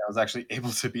Code Vein, I was actually able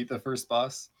to beat the first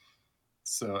boss,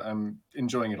 so I'm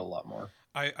enjoying it a lot more.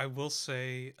 I will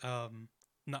say,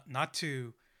 not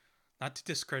to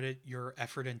discredit your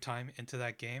effort and time into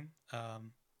that game,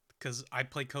 because I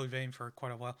played Code Vein for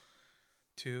quite a while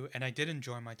too, and I did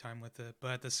enjoy my time with it.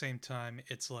 But at the same time,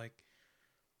 it's like,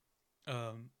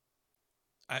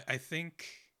 I think,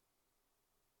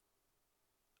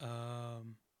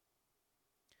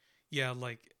 yeah,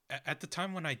 like at the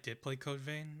time when I did play Code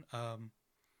Vein,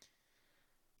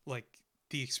 like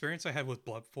the experience I had with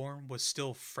Bloodborne was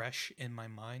still fresh in my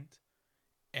mind,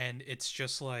 and it's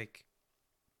just like,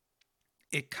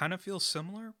 it kind of feels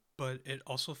similar, but it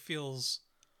also feels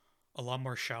a lot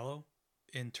more shallow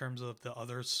in terms of the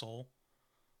other Souls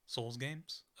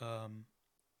games.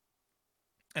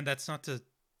 And that's not to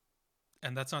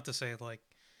say, like,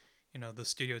 you know, the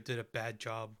studio did a bad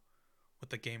job with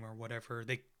the game or whatever.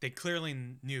 They clearly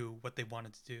knew what they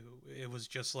wanted to do. It was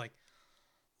just like,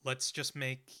 let's just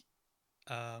make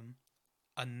a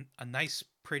nice,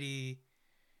 pretty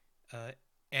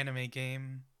anime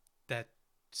game that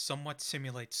somewhat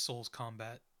simulates Souls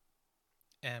combat,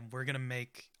 and we're gonna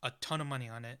make a ton of money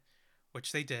on it,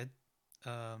 which they did.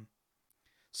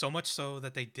 So much so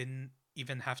that they didn't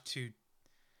even have to.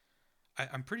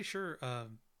 I'm pretty sure.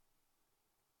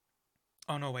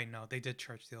 Oh no, wait, no, they did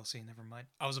charge DLC. Never mind.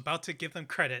 I was about to give them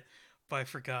credit, but I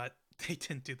forgot they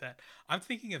didn't do that. I'm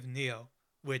thinking of Neo,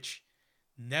 which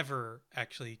never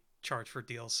actually charged for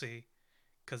DLC,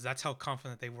 because that's how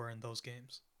confident they were in those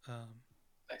games.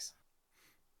 Nice.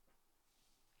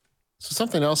 So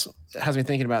something else has me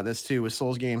thinking about this too, with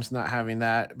Souls games not having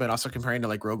that, but also comparing to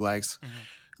like roguelikes. Mm-hmm.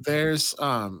 There's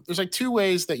like two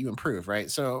ways that you improve,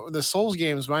 right? So the Souls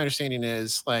games, my understanding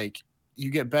is like you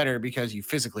get better because you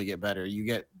physically get better. You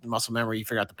get muscle memory, you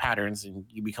figure out the patterns, and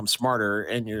you become smarter.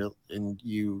 And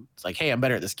it's like, hey, I'm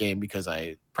better at this game because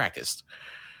I practiced.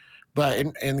 But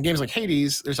in games like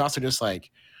Hades, there's also just like,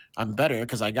 I'm better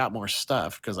because I got more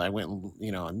stuff because I went,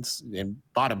 and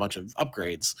bought a bunch of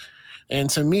upgrades. And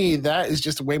to me, that is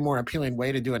just a way more appealing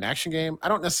way to do an action game. I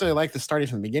don't necessarily like the starting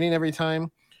from the beginning every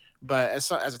time, but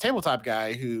as a tabletop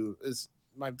guy, who is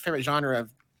my favorite genre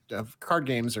of card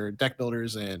games or deck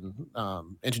builders and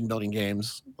engine building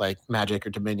games like Magic or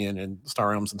Dominion and Star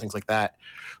Realms and things like that,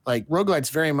 like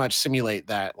roguelites very much simulate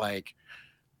that, like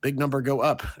big number go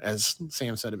up, as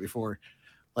Sam said it before.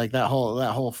 Like that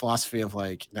whole philosophy of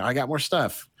like, now I got more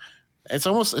stuff. It's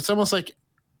almost like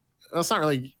it's not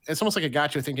really. It's almost like a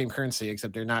gotcha with in-game currency,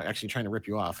 except they're not actually trying to rip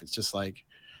you off. It's just like,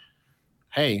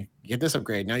 hey, get this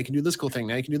upgrade. Now you can do this cool thing.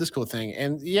 Now you can do this cool thing.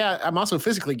 And yeah, I'm also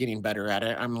physically getting better at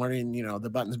it. I'm learning, the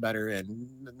buttons better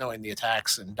and knowing the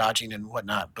attacks and dodging and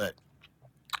whatnot. But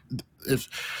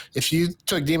if you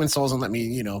took Demon Souls and let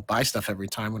me, buy stuff every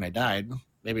time when I died,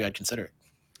 maybe I'd consider it.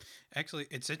 Actually,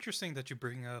 it's interesting that you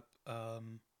bring up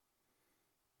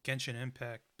Genshin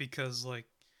Impact because, like,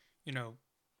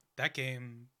 that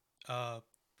game,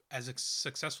 as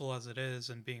successful as it is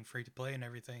and being free to play and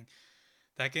everything,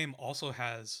 that game also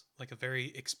has like a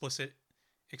very explicit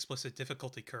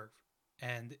difficulty curve,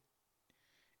 and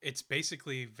it's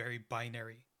basically very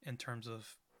binary in terms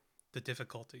of the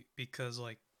difficulty because,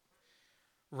 like,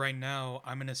 right now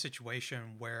I'm in a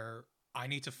situation where I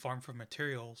need to farm for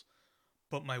materials,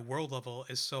 but my world level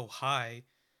is so high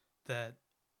that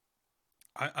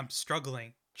I'm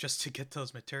struggling just to get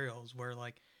those materials, where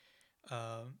like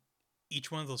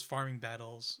each one of those farming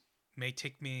battles may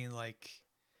take me like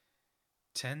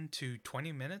 10 to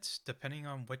 20 minutes depending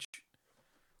on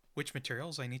which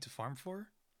materials I need to farm for.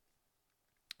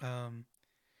 And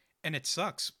it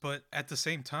sucks, but at the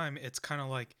same time it's kind of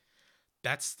like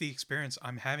that's the experience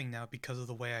I'm having now because of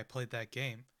the way I played that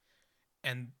game.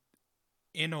 And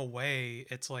in a way,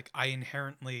 it's like I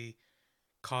inherently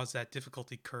caused that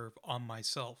difficulty curve on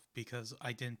myself because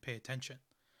I didn't pay attention.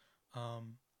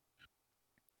 Um,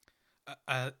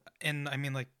 and I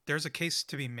mean, like, there's a case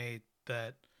to be made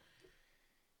that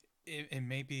it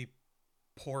may be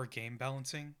poor game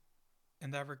balancing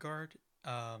in that regard.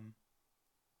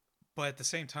 But at the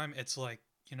same time, it's like,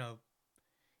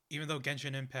 even though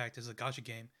Genshin Impact is a gacha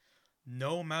game,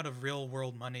 no amount of real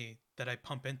world money that I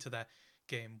pump into that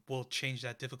game will change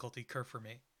that difficulty curve for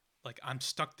me. Like, I'm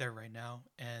stuck there right now,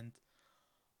 and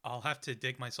I'll have to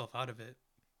dig myself out of it.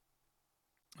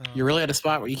 You're really at a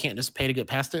spot where you can't just pay to get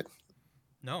past it?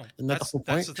 No, Isn't that the whole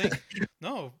point? That's the thing.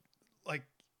 No, like,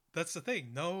 that's the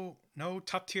thing. No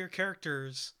top tier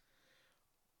characters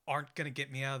aren't gonna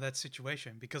get me out of that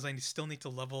situation because I still need to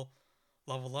level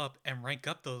up and rank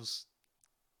up those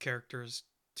characters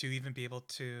to even be able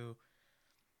to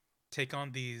take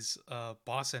on these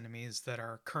boss enemies that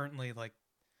are currently like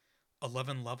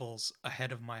 11 levels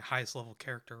ahead of my highest level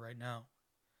character right now.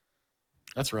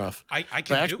 That's rough. I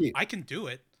can do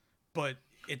it, but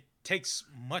it takes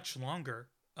much longer,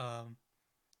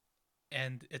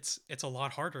 and it's a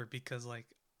lot harder because, like,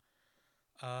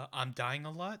 I'm dying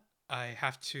a lot. I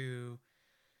have to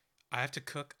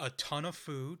cook a ton of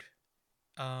food.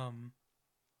 I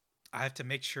have to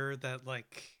make sure that,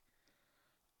 like,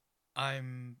 I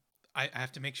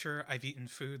have to make sure I've eaten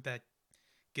food that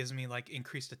gives me like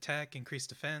increased attack, increased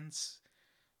defense,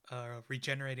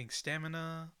 regenerating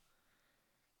stamina,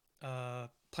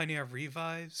 plenty of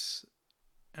revives,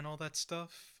 and all that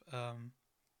stuff.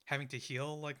 Having to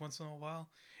heal like once in a while.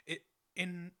 It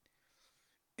in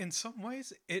some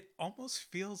ways it almost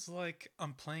feels like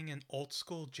I'm playing an old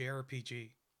school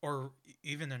JRPG or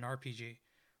even an RPG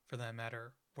for that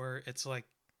matter, where it's like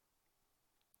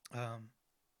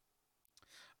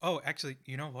oh, actually,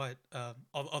 you know what?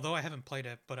 Although I haven't played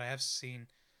it, but I have seen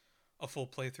a full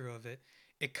playthrough of it.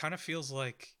 It kind of feels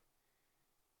like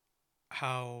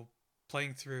how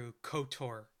playing through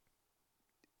KOTOR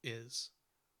is,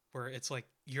 where it's like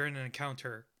you're in an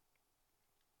encounter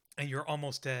and you're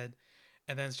almost dead,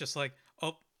 and then it's just like,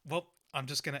 oh, well, I'm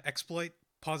just gonna exploit,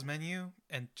 pause menu,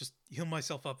 and just heal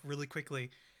myself up really quickly,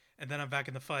 and then I'm back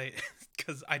in the fight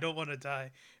because I don't want to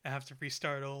die and have to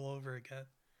restart all over again.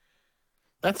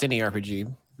 That's any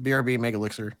RPG. BRB, Mega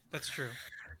Elixir. That's true.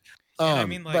 And I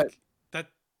mean, like, but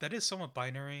that is somewhat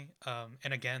binary.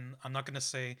 And again, I'm not gonna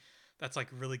say that's like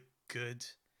really good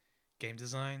game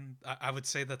design. I would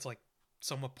say that's like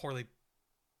somewhat poorly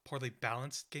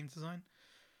balanced game design.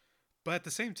 But at the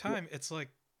same time, it's like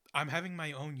I'm having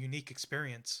my own unique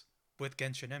experience with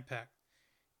Genshin Impact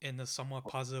in a somewhat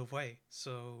positive way.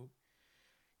 So,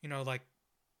 like,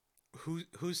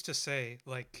 who's to say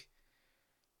like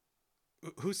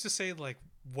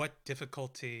what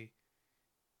difficulty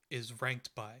is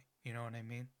ranked by? You know what I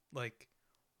mean? Like,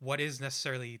 what is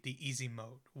necessarily the easy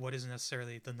mode? What is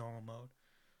necessarily the normal mode?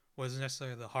 What is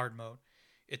necessarily the hard mode?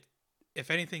 If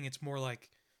anything, it's more like,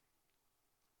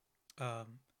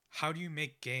 how do you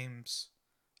make games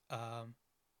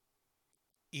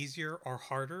easier or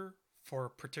harder for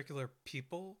particular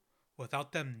people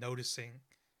without them noticing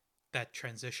that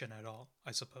transition at all,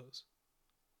 I suppose.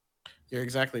 You're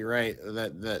exactly right.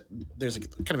 That there's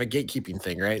kind of a gatekeeping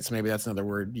thing, right? So maybe that's another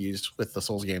word used with the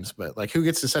Souls games. But like, who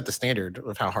gets to set the standard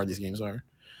of how hard these games are?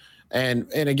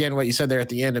 And again, what you said there at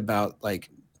the end about like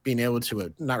being able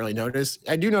to not really notice.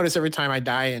 I do notice every time I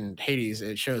die in Hades,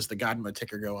 it shows the God mode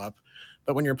ticker go up.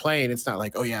 But when you're playing, it's not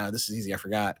like, oh yeah, this is easy, I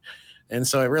forgot. And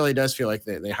so it really does feel like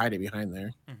they hide it behind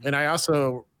there. Mhm. And I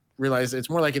also realize it's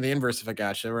more like in the inverse of a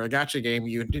gacha, where a gacha game,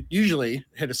 you usually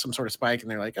hit some sort of spike and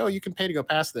they're like, oh, you can pay to go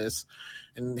past this.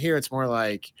 And here it's more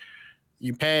like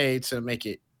you pay to make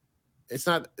it. It's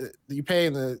not, you pay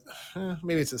in the,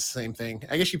 maybe it's the same thing.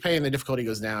 I guess you pay and the difficulty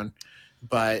goes down,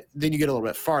 but then you get a little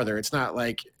bit farther. It's not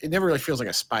like, it never really feels like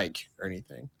a spike or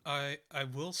anything. I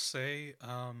will say,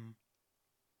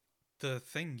 the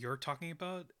thing you're talking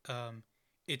about,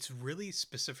 it's really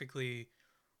specifically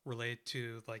related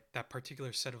to like that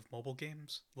particular set of mobile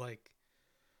games. Like,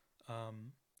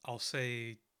 I'll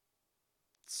say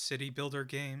city builder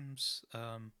games,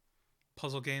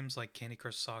 puzzle games like Candy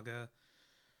Crush Saga,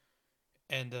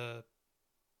 and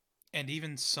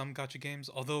even some gotcha games.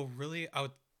 Although really,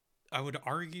 I would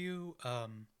argue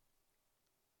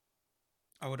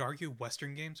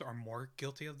Western games are more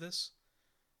guilty of this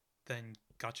than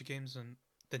gotcha games and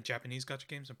than Japanese gotcha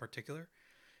games in particular,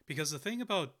 because the thing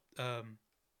about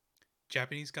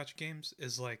Japanese gotcha games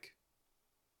is like,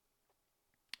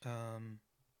 um,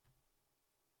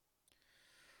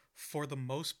 for the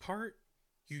most part,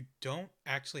 you don't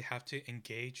actually have to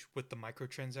engage with the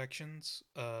microtransactions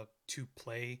to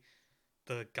play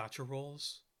the gotcha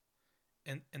roles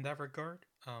in that regard.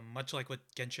 Much like with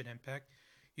Genshin Impact,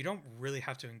 you don't really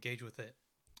have to engage with it.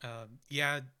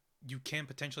 Yeah, you can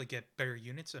potentially get better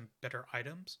units and better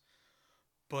items,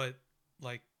 but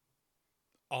like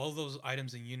all those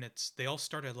items and units, they all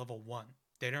start at level 1.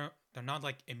 They're not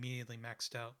like immediately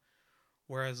maxed out.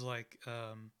 Whereas like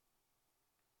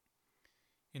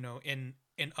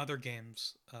in other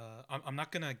games, I'm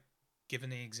not gonna give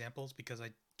any examples because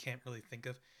I can't really think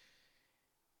of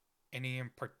any in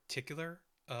particular.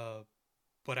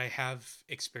 But I have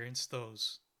experienced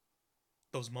those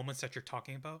moments that you're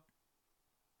talking about.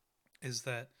 Is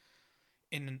that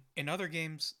in other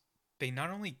games, they not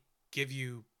only give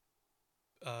you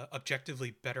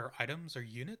objectively better items or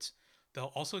units,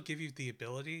 they'll also give you the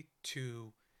ability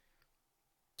to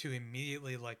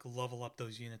immediately like level up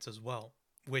those units as well,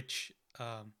 which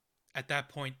at that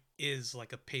point is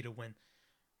like a pay to win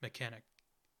mechanic.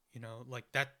 Like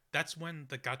that's when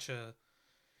the gacha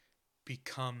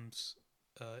becomes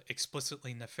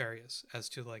explicitly nefarious as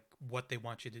to like what they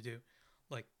want you to do.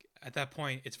 Like at that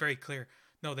point, it's very clear.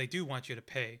 No, they do want you to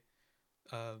pay,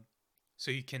 uh, so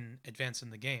you can advance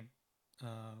in the game,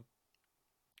 uh,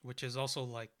 which is also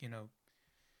like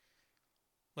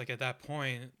like at that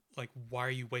point, like why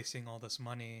are you wasting all this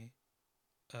money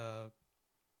uh,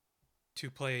 to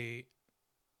play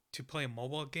a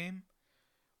mobile game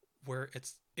where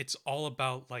it's all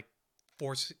about like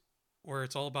force where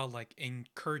it's all about like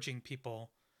encouraging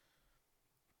people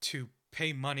to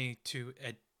pay money to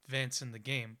advance in the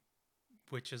game,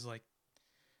 which is like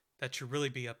that should really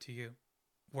be up to you.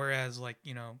 Whereas like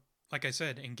like I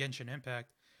said in Genshin Impact,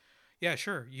 yeah,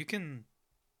 sure, you can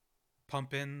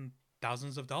pump in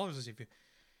thousands of dollars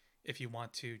if you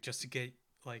want to, just to get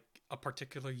like a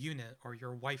particular unit or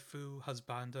your waifu,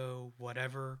 husbando,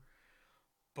 whatever.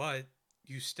 But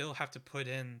you still have to put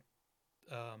in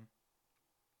um,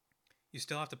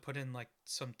 like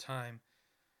some time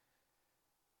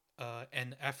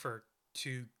and effort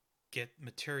to get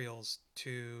materials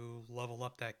to level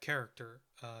up that character.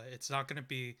 It's not gonna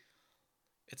be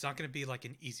like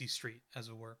an easy street, as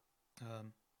it were.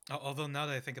 Although now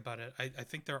that I think about it, I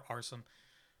think there are some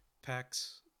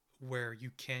packs where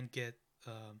you can get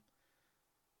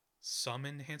some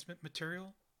enhancement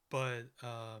material, but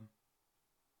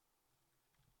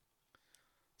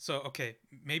so okay,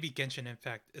 maybe Genshin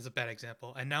Impact is a bad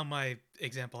example, and now my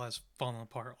example has fallen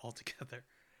apart altogether.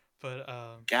 But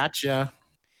Gotcha.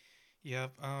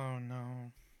 yep. Oh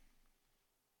no,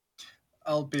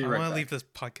 I'll be I right want to back. leave this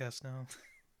podcast now.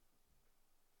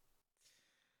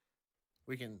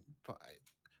 We can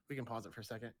pause it for a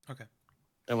second, Okay.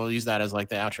 and we'll use that as like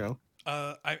the outro.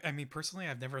 I mean personally,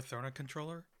 I've never thrown a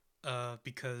controller,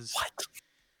 because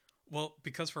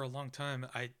because for a long time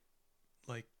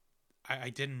like I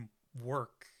didn't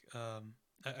work.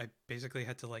 I basically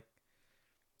had to like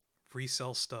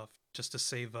resell stuff just to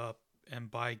save up and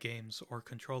buy games or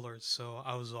controllers. So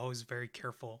I was always very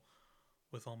careful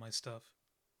with all my stuff.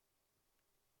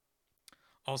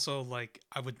 Also, like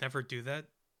I would never do that.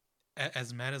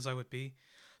 As mad as I would be,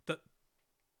 the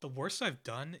the worst I've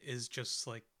done is just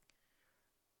like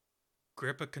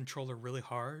grip a controller really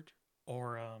hard,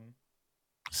 or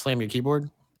Slam your keyboard.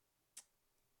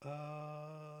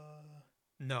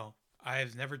 no,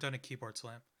 I've never done a keyboard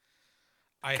slam.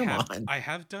 Come on. I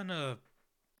have done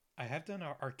I have done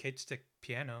arcade stick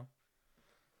piano,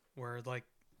 where like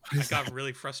What I is got that?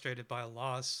 really frustrated by a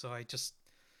loss, so I just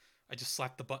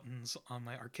slapped the buttons on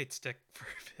my arcade stick for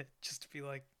a bit, just to be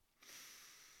like,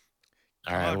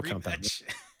 All come right, on, we'll count that. rematch.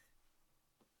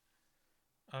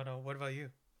 I don't know. What about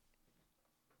you?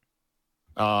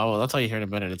 Oh, well, I'll tell you here in a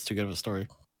minute. It's too good of a story.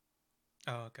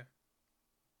 Oh, okay.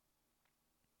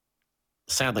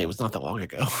 Sadly, it was not that long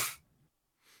ago.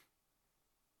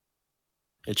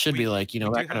 It should be We like, we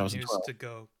do back when I have was in news 12. to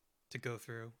go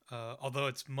through. Although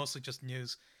it's mostly just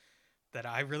news that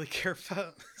I really care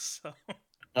about. So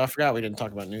Oh, I forgot we didn't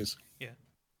talk about news. yeah,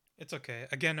 it's okay.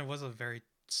 Again, it was a very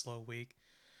slow week,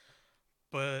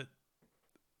 but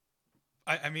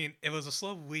I mean, it was a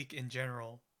slow week in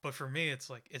general. But for me, it's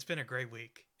like it's been a great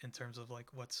week in terms of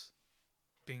like what's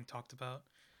being talked about.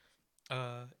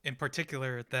 In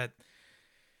particular, that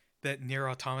Nier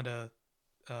Automata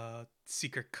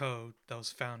secret code that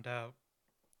was found out,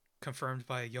 confirmed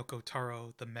by Yoko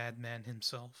Taro, the madman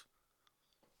himself.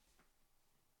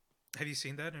 Have you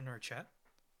seen that in our chat?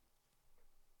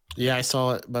 Yeah, I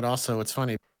saw it, but also it's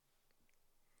funny.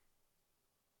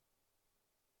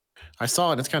 I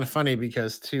saw it. It's kind of funny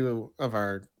because two of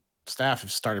our staff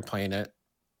have started playing it,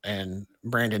 and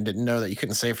Brandon didn't know that you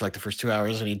couldn't save for like the first 2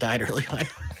 hours, and he died early on.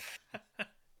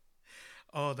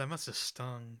 Oh, that must have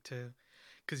stung too.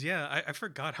 Cause yeah, I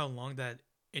forgot how long that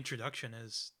introduction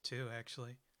is too.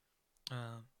 Actually,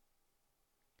 um,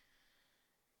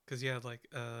 cause yeah, like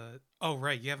oh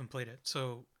right, you haven't played it,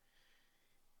 so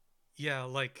yeah,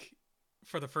 like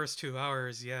for the first 2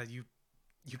 hours, yeah, you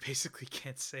basically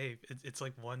can't save. It's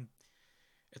like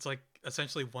it's like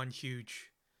essentially one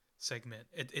huge segment.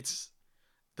 It's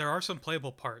there are some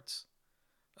playable parts,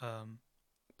 um,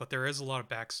 but there is a lot of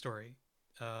backstory,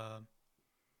 uh,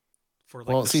 for like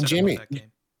Well, the see, setup of Jamie, that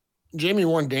game. Jamie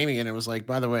warned Damien and was like,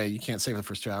 "By the way, you can't save the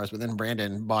first 2 hours." But then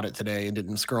Brandon bought it today and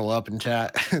didn't scroll up and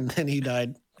chat, and then he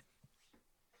died.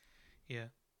 Yeah,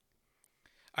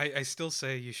 I still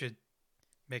say you should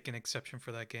make an exception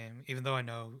for that game, even though I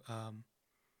know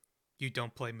you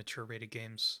don't play mature rated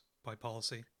games by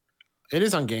policy. It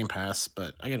is on Game Pass,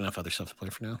 but I got enough other stuff to play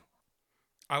for now.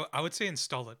 I would say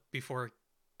install it before it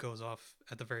goes off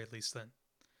at the very least. Then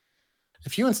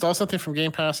If you install something from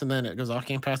Game Pass and then it goes off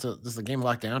Game Pass, does the game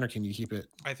lock down or can you keep it?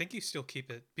 I think you still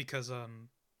keep it because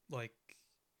like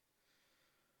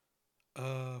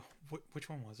which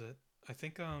one was it? I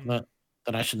think Not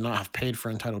that I should not have paid for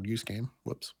Entitled Use Game.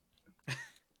 Whoops.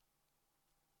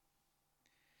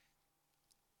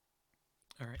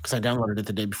 all right. Because I downloaded it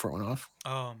the day before it went off.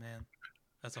 Oh man,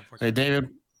 that's Hey, unfortunate. David,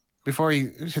 before he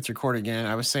hits record again,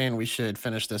 I was saying we should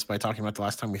finish this by talking about the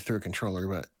last time we threw a controller,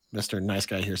 but Mr. Nice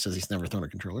Guy here says he's never thrown a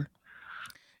controller.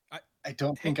 I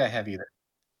don't Hey think I have either.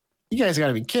 You guys got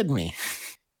to be kidding me.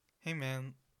 hey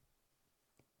man,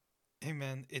 hey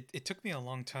man, it took me a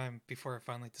long time before I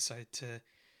finally decided to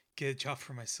get a job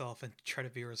for myself and try to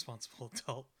be a responsible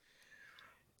adult.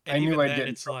 And I knew even I'd then, get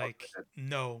in it's trouble like, with it.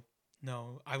 no,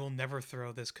 no, I will never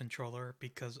throw this controller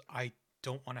because I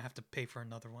don't want to have to pay for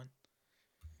another one.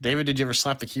 David, did you ever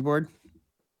slap the keyboard?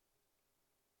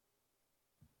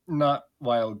 Not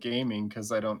while gaming,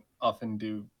 because I don't often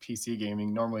do PC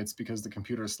gaming. Normally, it's because the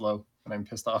computer's slow and I'm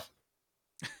pissed off.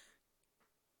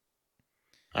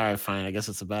 All right, fine. I guess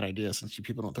it's a bad idea since you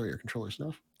people don't throw your controller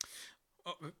stuff.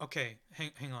 Oh, okay,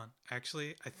 hang on.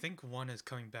 Actually, I think one is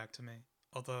coming back to me.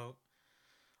 Although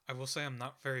I will say I'm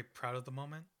not very proud of the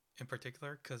moment in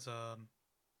particular because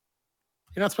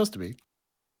You're not supposed to be.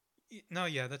 no,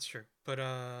 yeah, that's true. But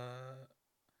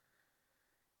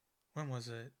when was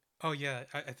it? Oh yeah,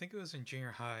 I think it was in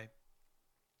junior high,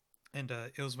 and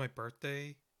it was my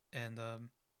birthday, and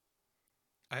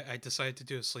I decided to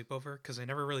do a sleepover because I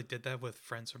never really did that with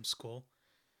friends from school.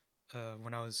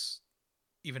 When I was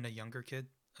even a younger kid,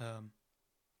 um,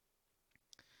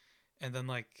 and then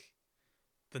like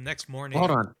the next Well,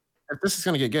 hold morning. on. If this is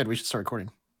going to get good, we should start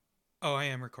recording. Oh, I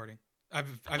am recording. I've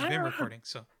been recording,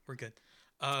 so we're good.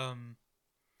 Um,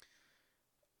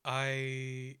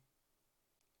 I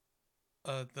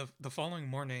the following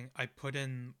morning I put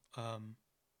in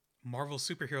Marvel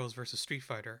Superheroes versus Street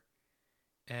Fighter,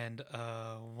 and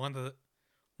one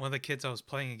of the kids I was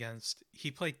playing against,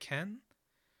 he played Ken.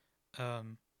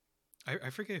 Um, I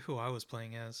forget who I was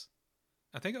playing as.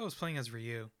 I think I was playing as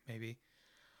Ryu, maybe.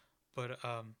 But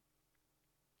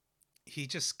he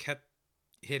just kept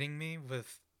hitting me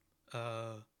with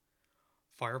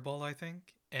fireball, I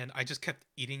think, and I just kept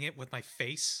eating it with my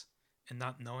face and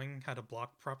not knowing how to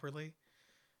block properly.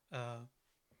 Uh,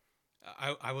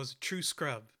 I was a true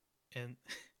scrub, and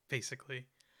basically,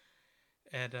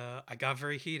 and I got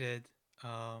very heated.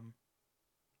 Um,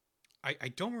 I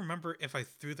don't remember if I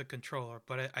threw the controller,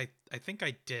 but I think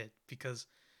I did, because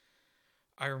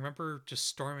I remember just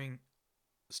storming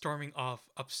off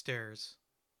upstairs,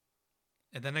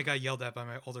 and then I got yelled at by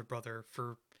my older brother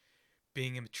for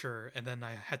being immature, and then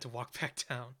I had to walk back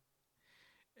down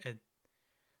and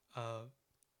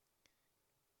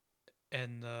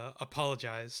uh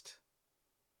apologized,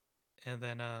 and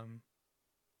then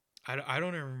I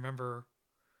don't even remember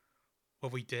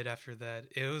what we did after that.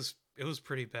 It was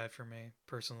pretty bad for me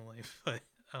personally, but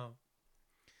um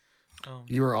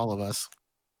You were all of us.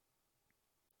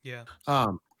 yeah.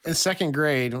 In second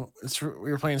grade,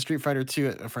 we were playing Street Fighter 2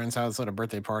 at a friend's house at a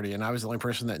birthday party, and I was the only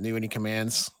person that knew any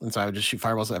commands, and so I would just shoot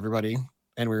fireballs at everybody.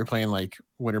 And we were playing like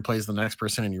winner plays the next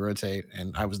person, and you rotate.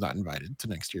 And I was not invited to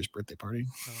next year's birthday party.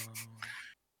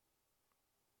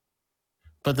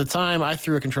 But the time I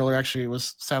threw a controller actually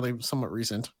was sadly somewhat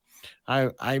recent.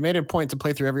 I made a point to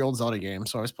play through every old Zelda game,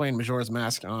 so I was playing Majora's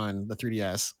Mask on the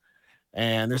 3DS.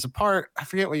 And there's a part, I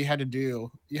forget what you had to do.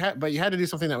 You had to do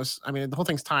something that was, I mean, the whole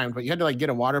thing's timed, but you had to like get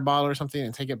a water bottle or something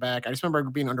and take it back. I just remember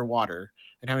being underwater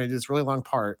and having to do this really long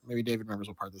part. Maybe David remembers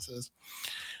what part this is.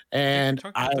 And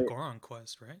you're talking about the Goron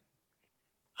quest, right?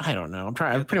 I don't know.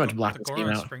 I've pretty much blocked the this game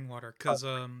Goron out. Springwater, because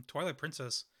Twilight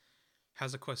Princess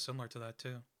has a quest similar to that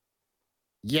too.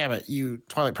 Yeah, but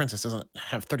Twilight Princess doesn't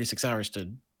have 36 hours to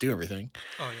do everything.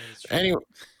 Oh yeah, that's true.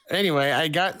 Anyway,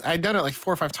 I'd done it like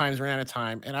 4 or 5 times, ran out of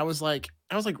time, and I was like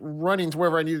running to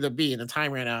wherever I needed to be, and the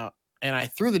time ran out, and I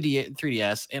threw the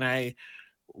 3DS, and I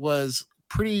was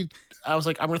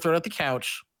like, I'm gonna throw it at the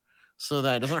couch so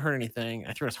that it doesn't hurt anything.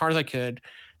 I threw it as hard as I could.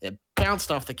 It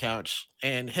bounced off the couch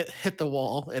and hit the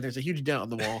wall, and there's a huge dent on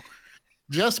the wall.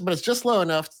 But it's just low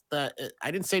enough that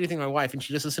I didn't say anything to my wife, and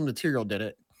she just assumed the 2-year-old did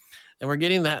it. And we're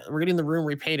getting the room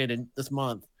repainted in this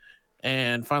month.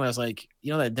 And finally I was like,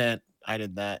 you know that dent? I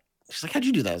did that. She's like, how'd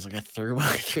you do that? I was like, I threw my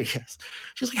 3DS.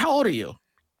 She's like, how old are you?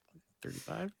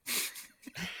 35.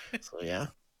 So yeah,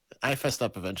 I fessed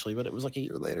up eventually, but it was like a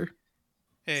year later.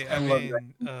 Hey, I mean,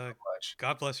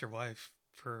 God bless your wife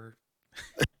for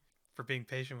being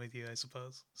patient with you, I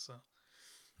suppose. So.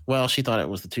 Well, she thought it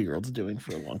was the 2-year-old's doing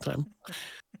for a long time.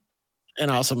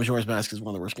 And also, Majora's Mask is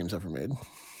one of the worst games ever made.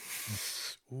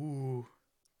 Ooh,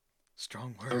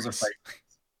 strong words. Those are fight.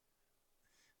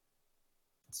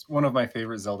 It's one of my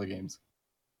favorite Zelda games.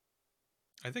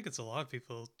 I think it's a lot of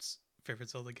people's favorite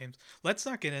Zelda games. Let's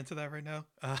not get into that right now.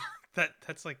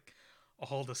 That's like a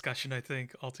whole discussion, I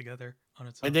think, altogether on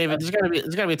its own. Hey, David, there's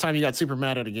gotta be a time you got super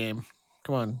mad at a game.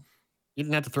 Come on, you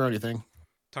didn't have to throw anything.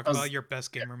 Talk about your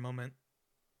best gamer moment.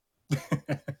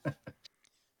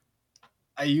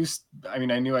 I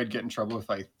knew I'd get in trouble if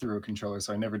I threw a controller,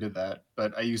 so I never did that.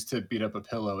 But I used to beat up a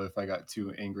pillow if I got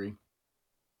too angry.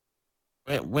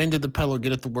 When did the pillow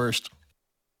get it the worst?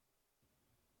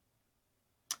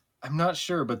 I'm not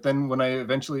sure, but then when I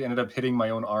eventually ended up hitting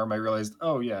my own arm, I realized,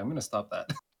 oh yeah, I'm gonna stop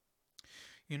that.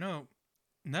 You know,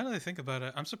 now that I think about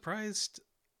it, I'm surprised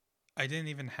I didn't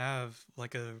even have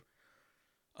like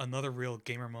another real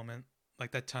gamer moment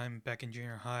like that time back in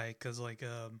junior high, because like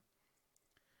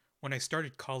when I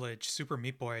started college, Super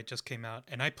Meat Boy had just came out,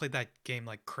 and I played that game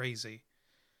like crazy.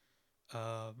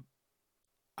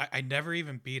 I never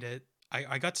even beat it.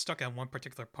 I got stuck at one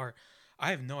particular part.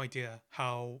 I have no idea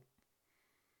how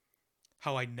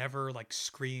I never like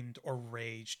screamed or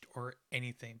raged or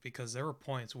anything, because there were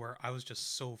points where I was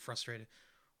just so frustrated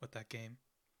with that game.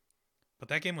 But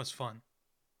that game was fun.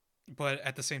 But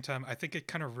at the same time, I think it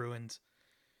kind of ruined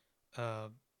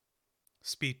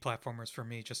speed platformers for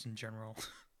me just in general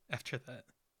after that.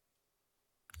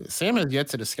 Sam has yet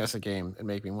to discuss a game and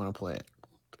make me want to play it.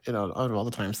 You know, out of all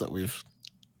the times that we've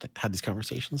had these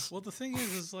conversations. Well, the thing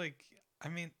is like, I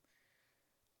mean,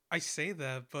 I say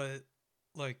that, but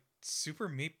like Super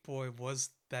Meat Boy was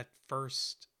that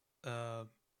first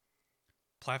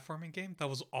platforming game that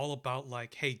was all about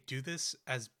like, hey, do this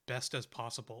as best as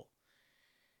possible.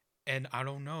 And I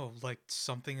don't know, like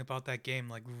something about that game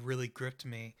like really gripped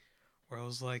me, where I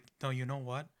was like, no, you know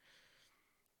what?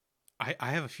 I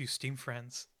have a few Steam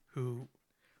friends who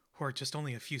are just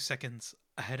only a few seconds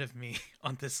ahead of me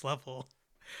on this level.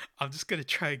 I'm just gonna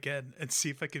try again and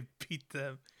see if I can beat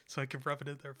them so I can rub it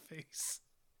in their face.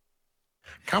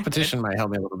 Competition might help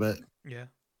me a little bit. Yeah.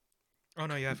 Oh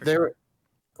no, yeah, for sure.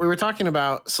 We were talking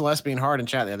about Celeste being hard in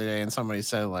chat the other day, and somebody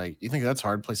said, like, you think that's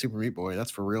hard? Play Super Meat Boy.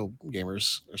 That's for real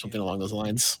gamers, or something along those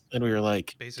lines. And we were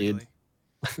like, basically,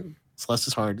 dude, Celeste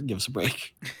is hard. Give us a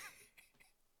break.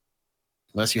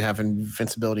 Unless you have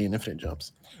invincibility and infinite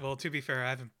jumps. Well, to be fair, I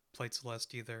haven't played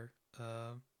Celeste either.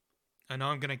 I know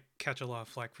I'm gonna catch a lot of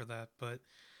flack for that, but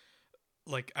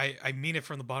like I mean it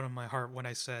from the bottom of my heart when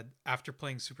I said after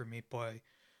playing Super Meat Boy,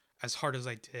 as hard as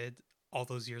I did all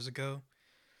those years ago,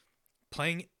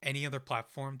 playing any other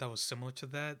platform that was similar to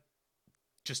that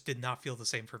just did not feel the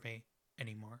same for me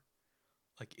anymore.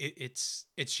 Like it's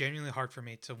genuinely hard for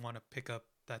me to want to pick up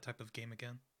that type of game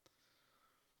again.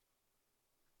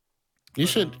 You But,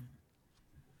 should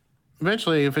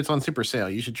eventually, if it's on Super Sale,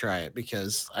 you should try it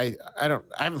because I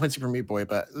haven't played Super Meat Boy,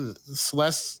 but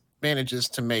Celeste manages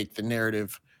to make the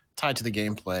narrative tied to the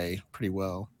gameplay pretty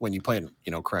well when you play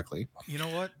it, correctly. you know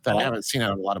what? That I haven't seen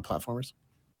out of a lot of platformers.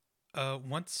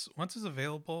 Once it's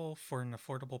available for an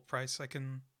affordable price, I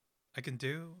can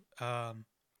do.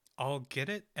 I'll get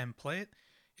it and play it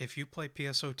if you play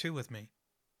PSO2 with me.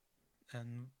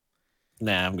 And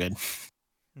Nah, I'm good.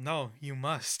 no, you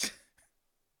must.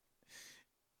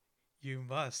 You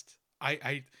must.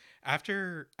 I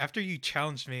after you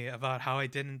challenged me about how I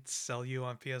didn't sell you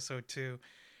on PSO2,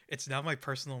 it's now my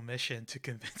personal mission to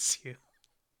convince you.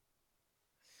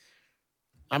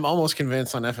 I'm almost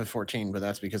convinced on FF14, but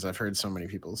that's because I've heard so many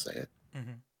people say it.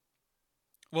 Mm-hmm.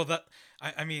 Well,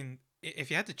 I mean, if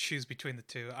you had to choose between the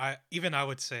two, I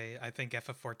would say I think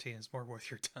FF14 is more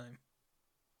worth your time.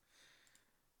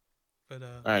 But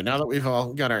all right, now that we've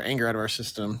all got our anger out of our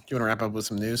system, do you want to wrap up with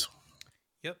some news?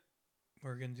 Yep,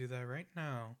 we're gonna do that right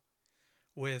now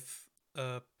with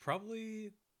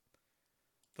probably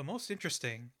the most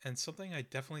interesting and something I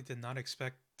definitely did not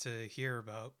expect to hear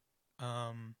about.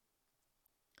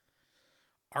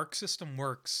 Arc System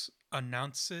Works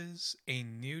announces a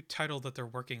new title that they're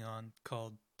working on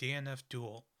called DNF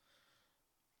Duel.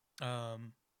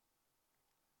 Now,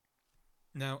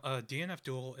 DNF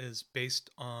Duel is based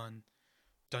on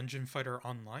Dungeon Fighter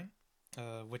Online,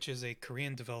 which is a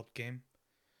Korean-developed game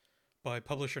by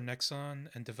publisher Nexon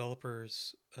and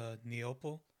developers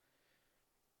Neopol.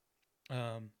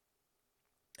 And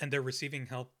they're receiving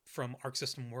help from Arc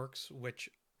System Works, which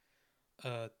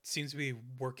seems to be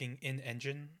working in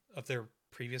engine of their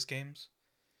previous games.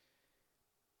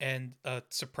 And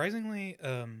surprisingly,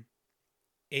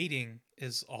 Aiding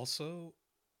is also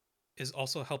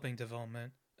helping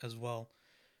development as well.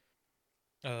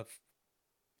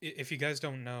 If you guys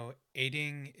don't know,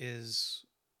 Aiding is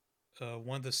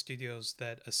one of the studios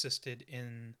that assisted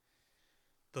in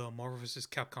the Marvel vs.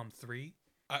 Capcom 3.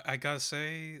 I gotta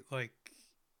say, like,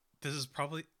 this is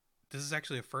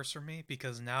actually a first for me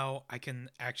because now I can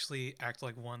actually act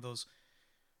like one of those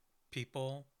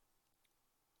people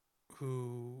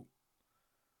who's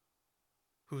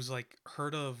like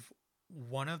heard of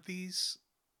one of these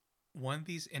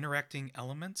interacting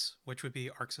elements, which would be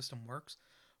Arc System Works,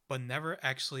 but never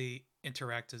actually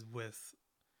interacted with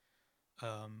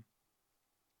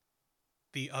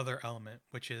the other element,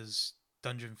 which is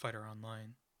Dungeon Fighter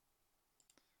Online.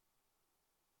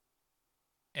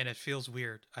 And it feels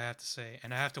weird, I have to say,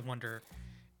 and I have to wonder,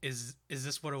 is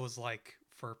this what it was like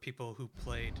for people who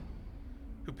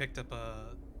picked up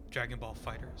Dragon Ball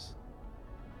FighterZ?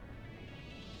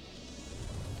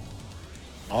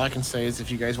 All I can say is if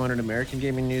you guys wanted American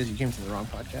gaming news, you came to the wrong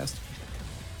podcast.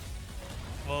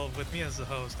 Well, with me as the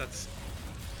host, that's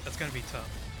going to be tough.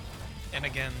 And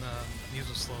again, news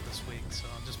was slow this week, so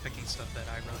I'm just picking stuff that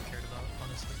I really cared about,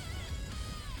 honestly.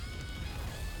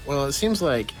 Well, it seems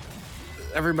like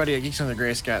everybody at Geeks on the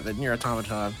Grace got the Nier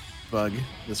Automata bug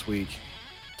this week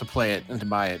to play it and to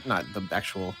buy it. Not the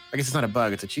actual... I guess it's not a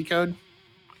bug, it's a cheat code.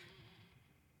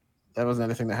 That wasn't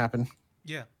anything that happened?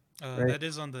 Yeah, right? That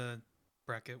is on the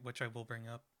bracket, which I will bring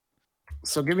up.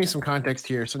 So give me some context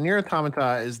here. So Nier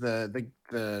Automata is the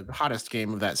hottest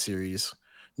game of that series.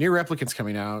 Nier Replicant's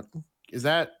coming out. Is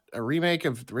that a remake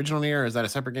of the original Nier, or is that a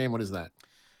separate game? What is that?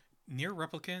 Nier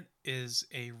Replicant is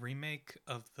a remake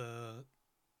of the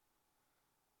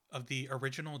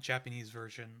original Japanese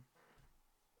version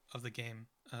of the game.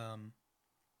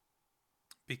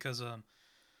 Because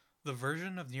the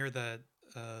version of Nier that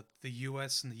the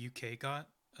US and the UK got,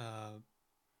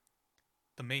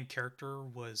 the main character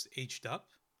was aged up,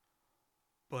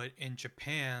 but in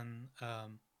Japan,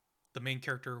 the main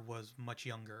character was much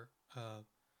younger.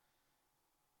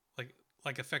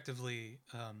 Effectively,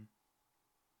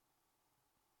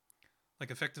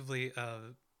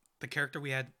 the character we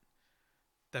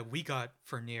got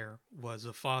for Nier was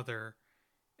a father,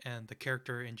 and the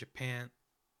character in Japan,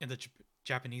 in the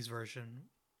Japanese version,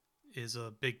 is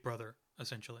a big brother,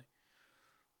 essentially.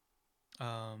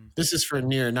 This is for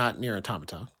Nier, not Nier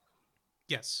Automata.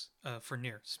 Yes, for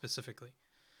Nier specifically.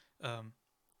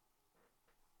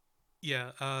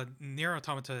 Nier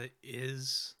Automata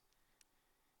is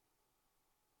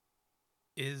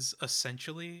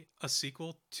essentially a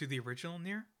sequel to the original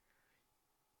Nier,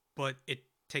 but it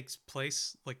takes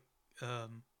place like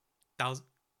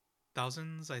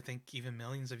thousands, I think even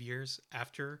millions of years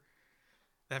after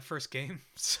that first game.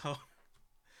 So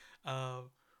uh,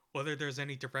 whether there's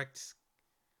any direct,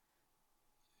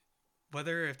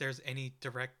 whether if there's any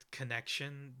direct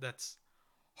connection, that's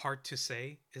hard to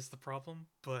say is the problem.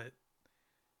 But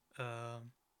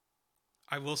um,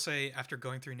 I will say, after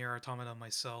going through Nier Automata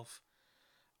myself,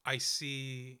 I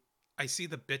see I see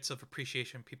the bits of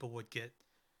appreciation people would get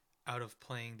out of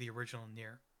playing the original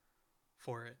Nier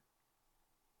for it.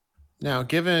 Now,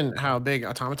 given how big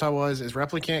Automata was, is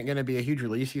Replicant going to be a huge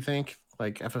release? You think,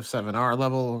 like FF7R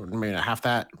level, maybe not half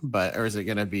that, but or is it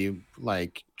going to be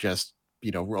like just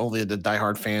only the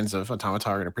diehard fans of Automata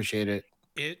are going to appreciate it?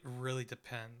 It really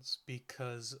depends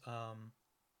because I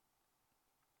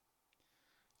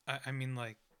mean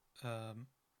like um,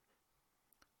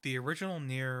 the original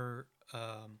Nier,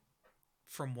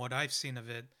 from what I've seen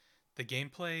of it, the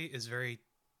gameplay is very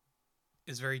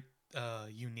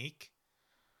unique.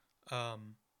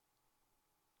 Um,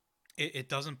 it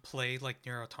doesn't play like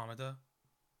Nier Automata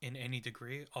in any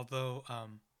degree, although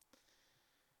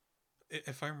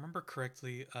if I remember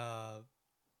correctly,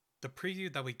 the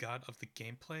preview that we got of the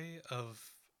gameplay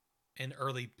of an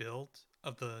early build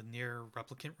of the Nier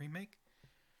Replicant remake,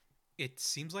 it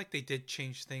seems like they did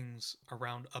change things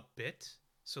around a bit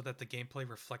so that the gameplay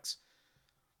reflects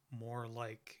more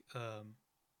like um,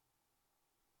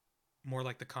 more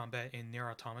like the combat in Nier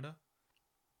Automata.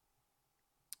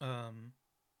 Um,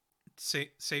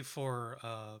 save for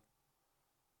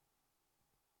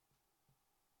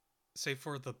save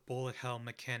for the bullet hell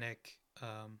mechanic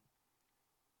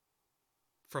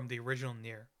from the original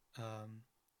Nier. Um,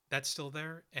 that's still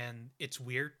there, and it's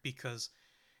weird because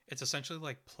it's essentially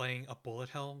like playing a bullet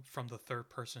hell from the third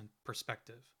person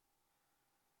perspective.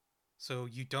 So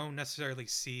you don't necessarily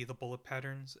see the bullet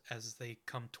patterns as they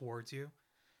come towards you,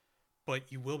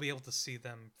 but you will be able to see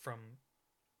them from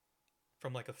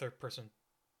like a third person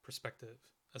perspective,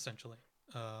 essentially.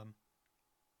 Um,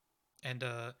 and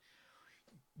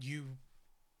you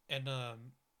and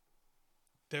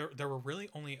there were really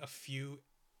only a few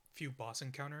boss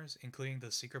encounters, including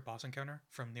the secret boss encounter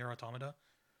from Nier Automata,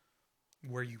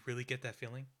 where you really get that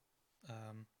feeling.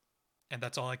 Um, and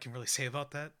that's all I can really say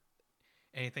about that.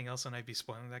 Anything else, and I'd be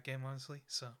spoiling that game, honestly.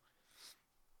 So,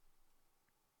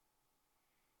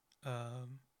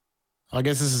 um, I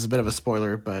guess this is a bit of a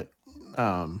spoiler, but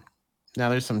now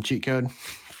there's some cheat code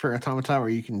for Automata where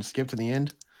you can skip to the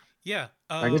end. yeah,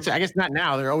 I guess not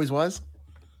now. There always was.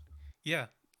 yeah,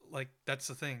 like that's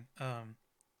the thing.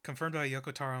 Confirmed by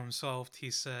Yoko Taro himself, he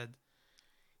said,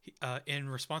 in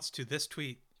response to this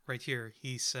tweet right here,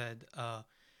 he said,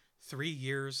 3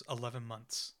 years, 11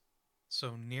 months,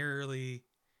 so nearly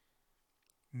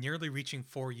reaching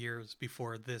 4 years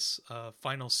before this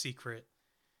final secret,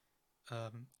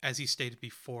 as he stated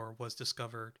before, was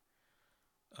discovered.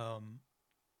 Um,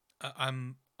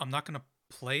 I'm not gonna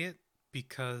play it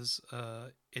because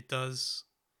it does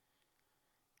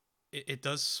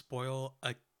spoil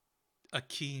a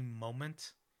key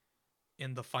moment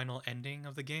in the final ending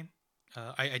of the game.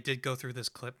 I did go through this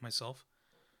clip myself.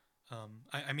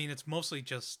 I mean, it's mostly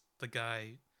just the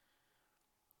guy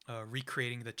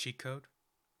recreating the cheat code,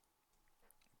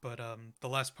 but the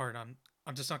last part, I'm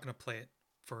just not gonna play it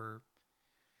for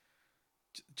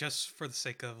just for the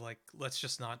sake of like, let's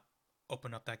just not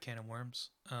open up that can of worms.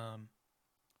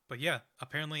 But yeah,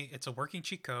 apparently it's a working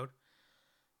cheat code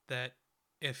that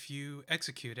if you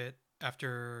execute it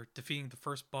after defeating the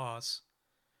first boss,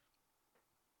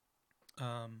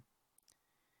 um,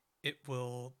 it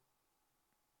will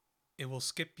it will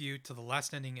skip you to the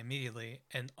last ending immediately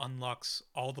and unlocks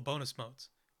all the bonus modes.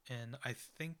 And I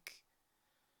think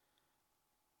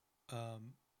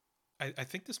um, I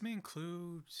think this may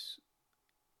include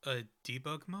a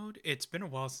debug mode. It's been a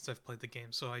while since I've played the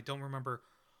game, so I don't remember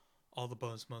all the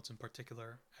bonus modes in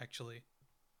particular, actually.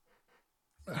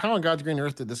 How on God's green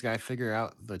earth did this guy figure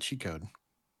out the cheat code?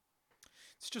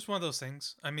 It's just one of those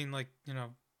things. I mean, like,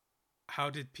 how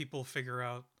did people figure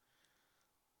out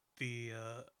the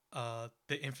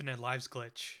the infinite lives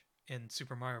glitch in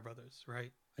Super Mario Brothers,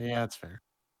 right? Yeah, that's fair.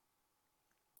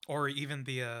 Or even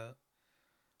the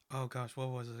oh gosh, what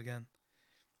was it again?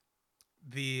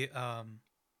 The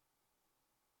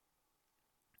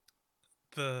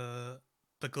the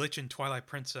the glitch in Twilight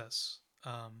Princess,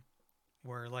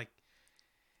 where like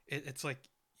it's like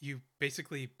you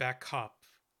basically back hop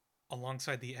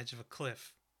alongside the edge of a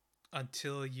cliff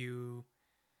until you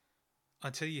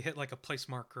hit like a place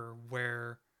marker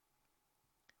where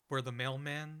the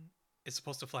mailman is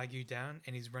supposed to flag you down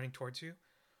and he's running towards you,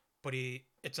 but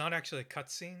it's not actually a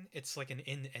cutscene. It's like an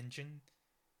in engine.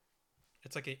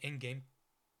 It's like an in game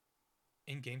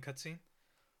cutscene.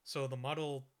 So the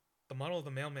model of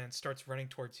the mailman starts running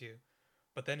towards you,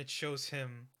 but then it shows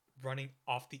him running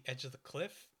off the edge of the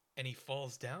cliff and he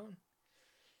falls down.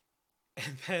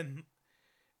 And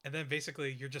then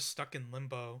basically you're just stuck in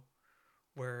limbo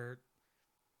where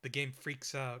the game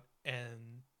freaks out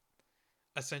and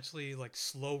essentially like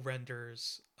slow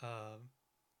renders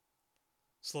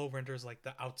like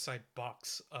the outside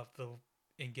box of the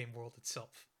in-game world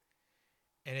itself,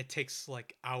 and it takes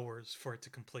like hours for it to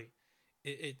complete.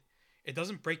 It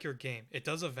doesn't break your game. It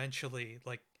does eventually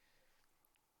like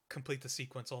complete the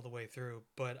sequence all the way through,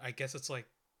 but I guess it's like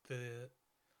the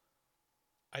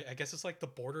I guess it's like the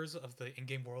borders of the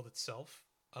in-game world itself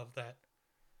of that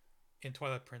in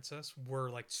Twilight Princess were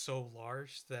like so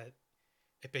large that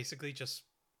it basically just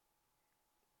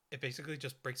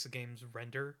breaks the game's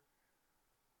render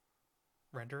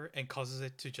and causes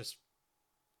it to just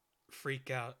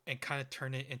freak out and kind of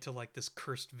turn it into like this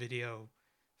cursed video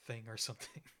thing or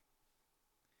something.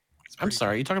 I'm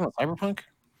sorry, you talking about Cyberpunk?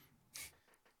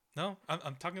 No,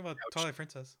 I'm talking about Twilight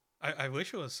Princess. I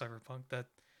wish it was Cyberpunk.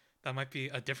 That might be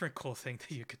a different cool thing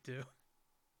that you could do.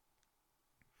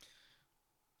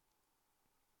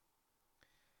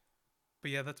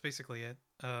 But yeah, that's basically it.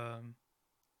 But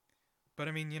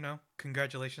I mean,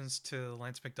 congratulations to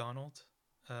Lance McDonald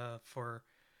for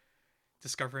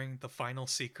discovering the final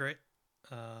secret.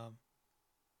 Um,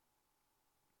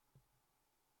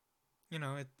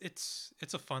 it's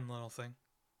a fun little thing.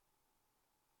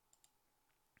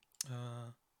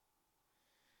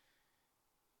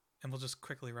 And we'll just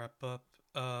quickly wrap up.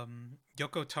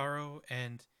 Yoko Taro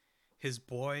and his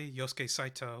boy Yosuke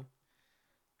Saito,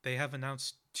 they have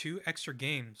announced 2 extra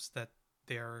games that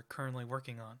they are currently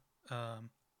working on.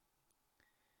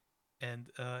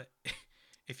 And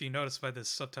if you notice by this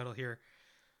subtitle here,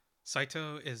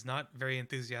 Saito is not very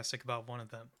enthusiastic about one of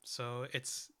them. So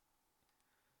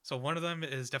one of them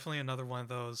is definitely another one of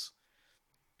those.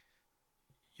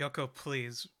 Yoko,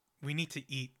 please, we need to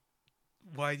eat.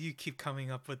 Why do you keep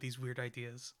coming up with these weird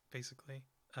ideas? Basically,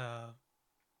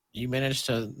 you managed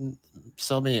to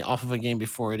sell me off of a game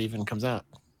before it even comes out.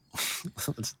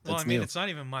 that's well, I mean, new. It's not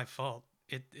even my fault.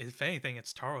 If anything,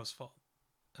 it's Taro's fault.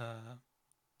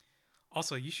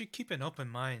 Also, you should keep an open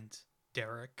mind,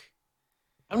 Derek.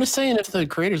 I'm just saying, if the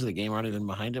creators of the game aren't even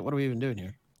behind it, what are we even doing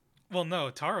here? Well, no,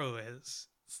 Taro is.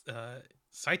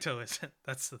 Saito isn't.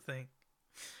 That's the thing.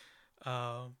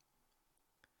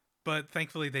 But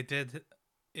thankfully, they did.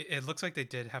 It looks like they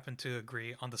did happen to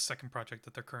agree on the second project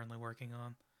that they're currently working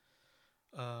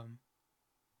on.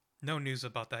 No news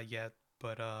about that yet,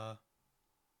 but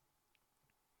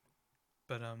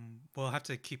we'll have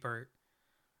to keep our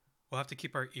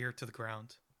ear to the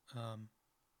ground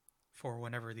for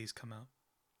whenever these come out.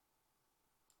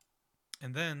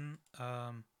 And then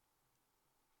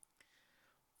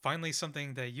finally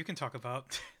something that you can talk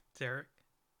about, Derek,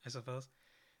 I suppose.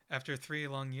 After 3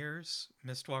 long years,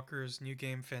 Mistwalker's new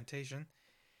game Fantasian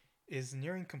is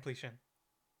nearing completion.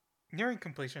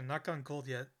 Not gone gold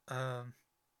yet. I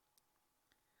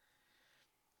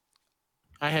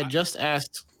had just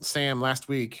asked Sam last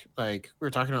week, like, we were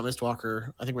talking about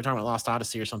Mistwalker. I think we were talking about Lost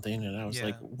Odyssey or something, and I was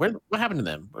like, what happened to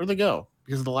them? Where'd they go?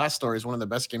 Because the last story is one of the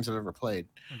best games I've ever played.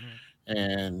 Mm-hmm.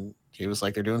 And he was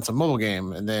like, they're doing some mobile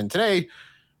game. And then today,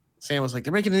 Sam was like,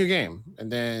 they're making a new game.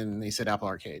 And then he said Apple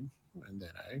Arcade. And then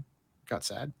I got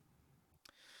sad.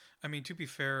 I mean, to be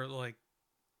fair, like,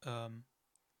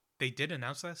 they did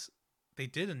announce this. They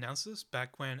did announce this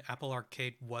back when Apple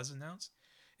Arcade was announced.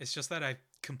 It's just that I've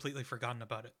completely forgotten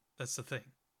about it. That's the thing.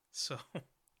 So,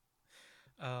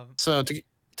 so to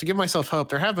give myself hope,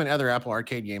 there have been other Apple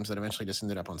Arcade games that eventually just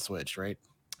ended up on Switch, right?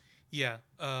 Yeah.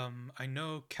 I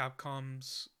know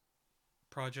Capcom's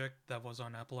project that was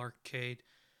on Apple Arcade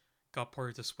got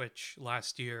ported to Switch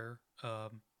last year.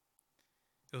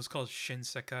 It was called Shin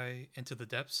Sekai Into the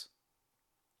Depths.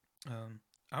 I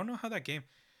don't know how that game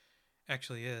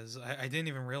actually is. I didn't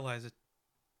even realize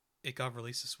it got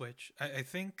released to Switch. I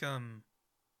think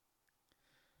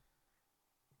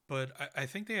but I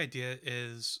think the idea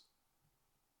is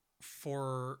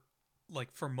for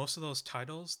most of those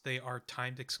titles, they are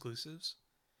timed exclusives,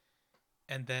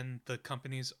 and then the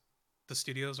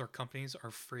studios or companies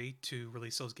are free to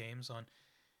release those games on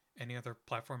any other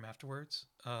platform afterwards.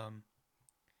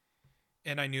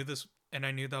 And I knew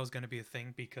that was going to be a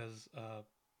thing because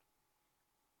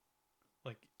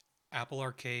like Apple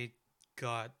Arcade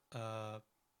got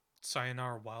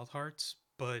Sayonara Wild Hearts,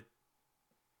 but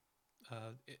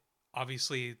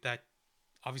obviously that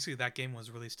game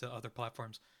was released to other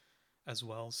platforms as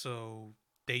well, so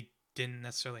they didn't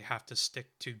necessarily have to stick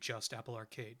to just Apple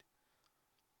Arcade.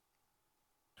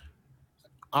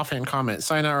 offhand comment: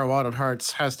 Sayonara Wild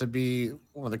Hearts has to be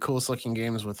one of the coolest looking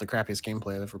games with the crappiest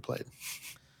gameplay I've ever played.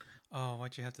 Oh,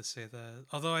 why'd you have to say that?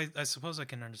 Although I suppose I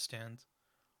can understand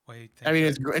why you I think mean,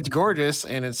 that. it's gorgeous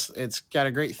and it's got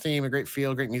a great theme, a great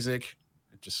feel, great music.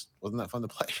 It just wasn't that fun to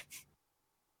play.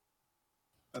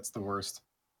 That's the worst.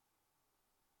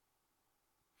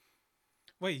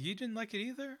 Wait, you didn't like it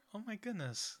either? Oh my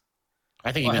goodness.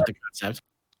 I think you Well, meant the concept.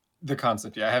 The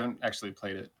concept, yeah. I haven't actually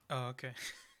played it. Oh, okay.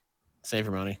 Save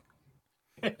your money.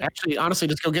 Actually, honestly,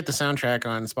 just go get the soundtrack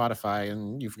on Spotify,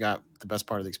 and you've got the best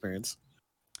part of the experience.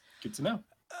 Good to know.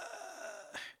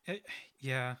 It,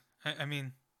 yeah, I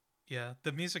mean, yeah,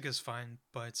 the music is fine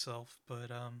by itself,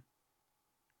 but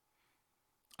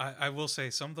I will say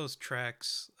some of those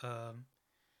tracks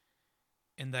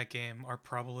in that game were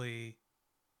probably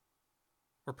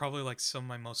like some of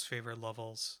my most favorite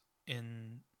levels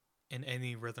in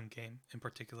any rhythm game in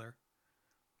particular.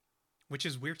 Which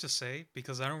is weird to say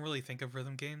because I don't really think of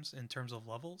rhythm games in terms of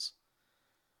levels,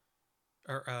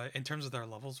 or in terms of their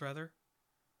levels rather.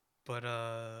 But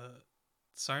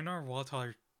Sayonara Wild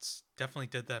Hearts definitely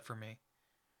did that for me,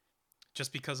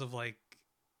 just because of like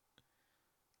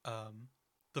um,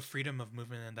 the freedom of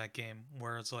movement in that game.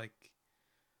 Whereas like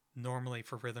normally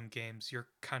for rhythm games, you're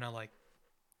kind of like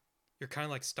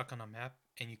stuck on a map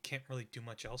and you can't really do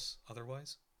much else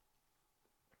otherwise.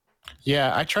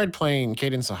 Yeah, I tried playing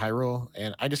Cadence of Hyrule,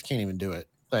 and I just can't even do it.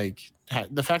 Like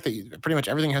the fact that pretty much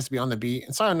everything has to be on the beat.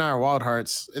 And Sayonara Wild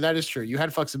Hearts, that is true. You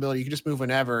had flexibility; you could just move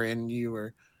whenever, and you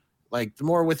were like, the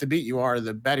more with the beat you are,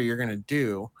 the better you're gonna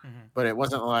do. Mm-hmm. But it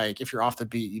wasn't like if you're off the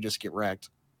beat, you just get wrecked.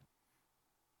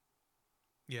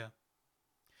 Yeah,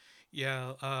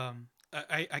 yeah.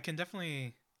 I can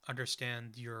definitely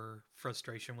understand your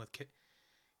frustration with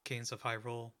Canes of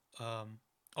Hyrule.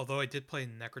 Although I did play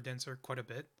Necrodancer quite a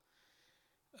bit.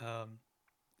 Um,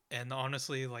 and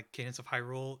honestly, like Cadence of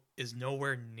Hyrule is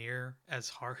nowhere near as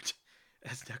hard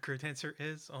as Necrodancer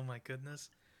is. Oh my goodness.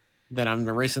 Then I'm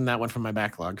erasing that one from my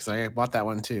backlog because I bought that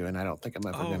one too, and I don't think I'm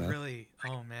ever Oh gonna. really?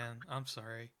 Oh man, I'm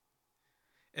sorry.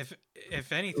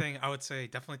 If anything, I would say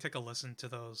definitely take a listen to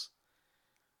those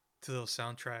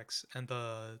soundtracks and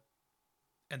the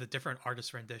different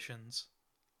artist renditions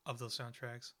of those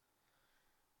soundtracks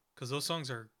because those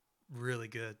songs are really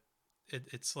good.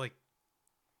 It's like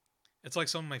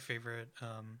some of my favorite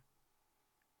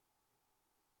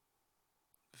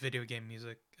video game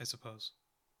music, I suppose.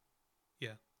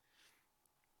 Yeah.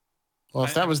 Well,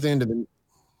 if that I'm was the end of the, go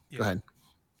yeah. ahead.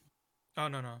 Oh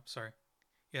no, sorry.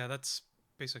 Yeah, that's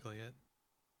basically it.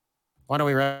 Why don't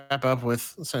we wrap up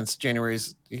with, since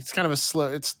January's, it's kind of a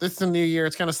slow. It's the new year.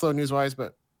 It's kind of slow news wise,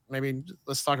 but maybe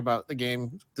let's talk about the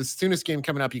game, the soonest game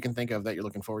coming up you can think of that you're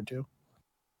looking forward to.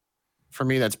 For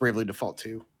me, that's Bravely Default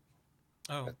 2.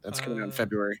 Oh, That's coming out in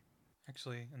February.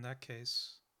 actually, in that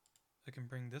case, I can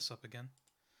bring this up again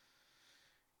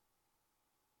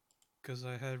because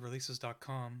I had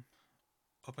releases.com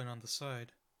open on the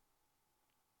side.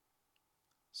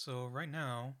 So right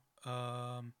now,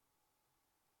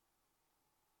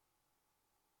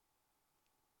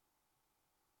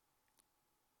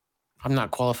 I'm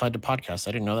not qualified to podcast.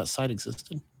 I didn't know that site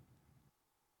existed.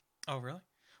 oh really?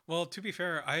 Well, to be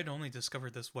fair, I had only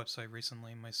discovered this website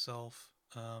recently myself.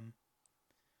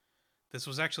 This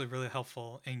was actually really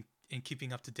helpful in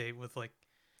keeping up to date with like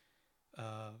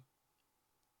uh,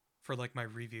 for like my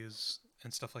reviews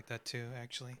and stuff like that too.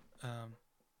 Actually,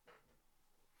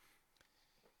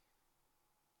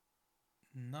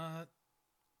 not.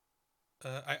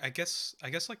 I guess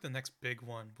like the next big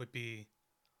one would be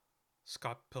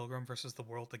Scott Pilgrim versus the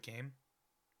World, the game,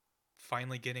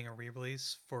 finally getting a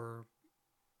re-release for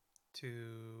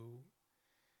to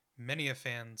many a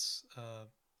fans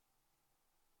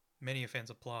many a fans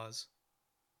applause.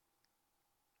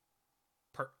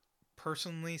 Per-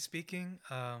 Personally speaking,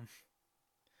 I'm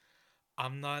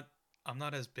not I'm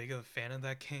not as big of a fan of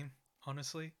that game,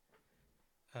 honestly.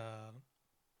 Uh,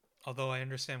 Although I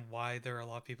understand why there are a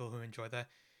lot of people who enjoy that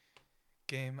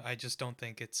game, I just don't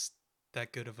think it's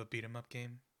that good of a beat 'em up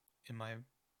game, in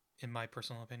my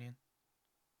personal opinion.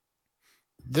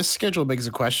 This schedule begs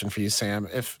a question for you, Sam.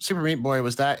 If Super Meat Boy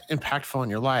was that impactful in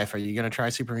your life, are you going to try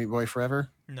Super Meat Boy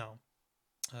forever? No,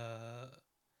 uh,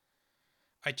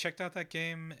 I checked out that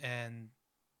game and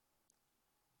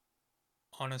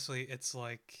honestly, it's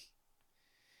like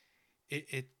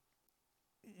it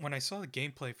when I saw the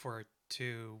gameplay for it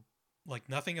too, like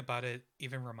nothing about it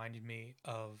even reminded me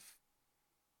of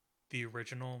the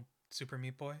original Super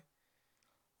Meat Boy.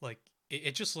 Like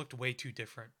it just looked way too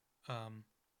different. Um,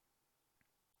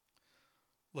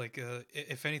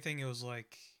 if anything, it was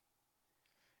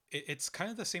it's kind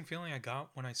of the same feeling I got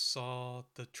when I saw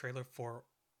the trailer for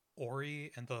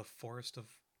Ori and the Forest of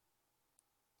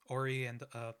Ori and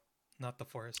not the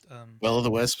forest. Will of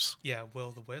the Wisps. Yeah, Will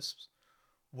of the Wisps,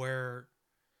 where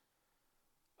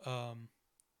um,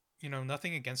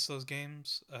 nothing against those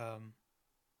games.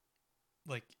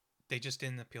 Like they just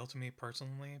didn't appeal to me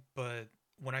personally. But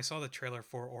when I saw the trailer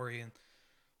for Ori and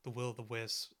the Will of the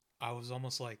Wisps, I was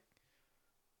almost like,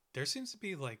 there seems to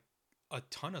be like a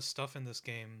ton of stuff in this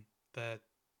game that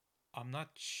I'm not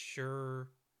sure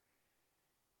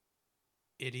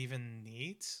it even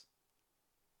needs,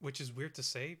 which is weird to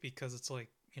say because it's like,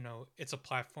 it's a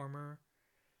platformer.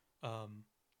 Um,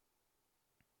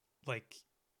 like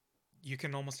you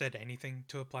can almost add anything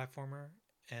to a platformer,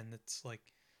 and it's like,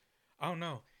 I don't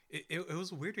know. It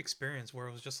was a weird experience where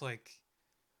it was just like,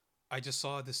 I just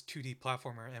saw this 2D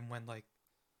platformer and when like,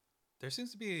 there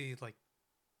seems to be like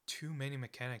too many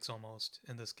mechanics almost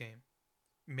in this game.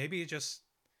 Maybe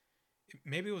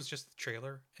maybe it was just the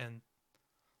trailer and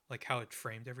like how it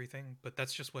framed everything, but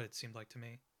that's just what it seemed like to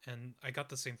me. And I got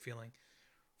the same feeling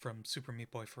from Super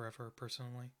Meat Boy Forever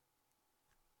personally.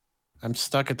 I'm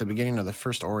stuck at the beginning of the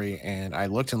first Ori, and I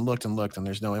looked and looked and looked, and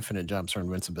there's no infinite jumps or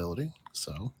invincibility.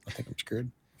 So I think I'm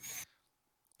screwed.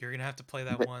 You're gonna have to play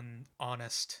that one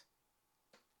honest.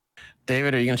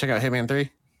 David, are you gonna check out Hitman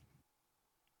 3?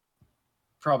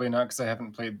 Probably not, because I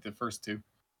haven't played the first two.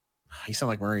 You sound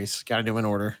like Maurice. Got to do in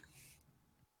order.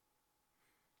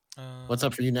 What's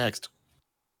up for you next?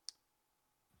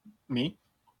 Me?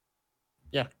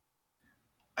 Yeah.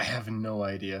 I have no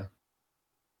idea.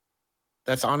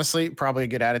 That's honestly probably a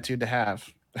good attitude to have.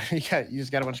 You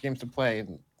just got a bunch of games to play,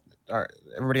 and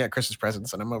everybody got Christmas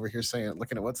presents, and I'm over here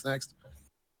looking at what's next.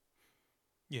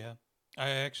 Yeah, I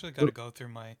actually got to go through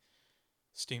my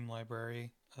Steam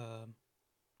library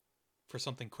for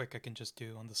something quick I can just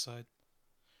do on the side.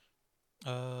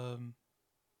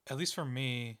 At least for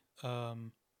me,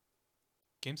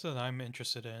 games that I'm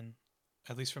interested in,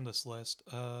 at least from this list,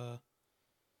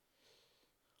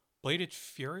 Bladed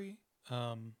Fury,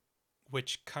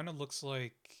 which kind of looks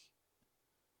like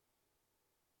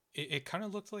it kind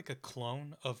of looked like a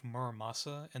clone of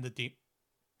Muramasa and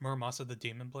Muramasa the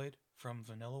Demon Blade from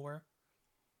Vanillaware.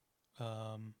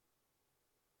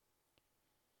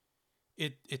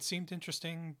 It seemed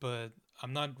interesting, but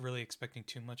I'm not really expecting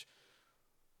too much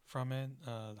from it.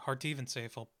 Hard to even say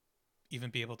if I'll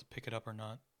even be able to pick it up or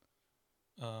not.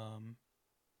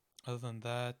 Other than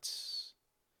that,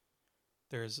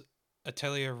 there's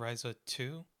Atelier Ryza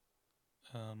 2,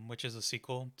 which is a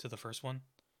sequel to the first one.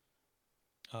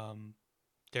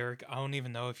 Derek, I don't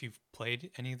even know if you've played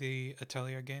any of the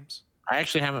Atelier games. I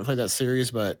actually haven't played that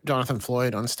series, but Jonathan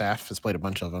Floyd on staff has played a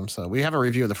bunch of them. So we have a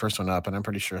review of the first one up, and I'm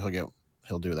pretty sure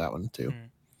he'll do that one too.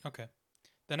 Okay,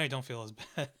 then I don't feel as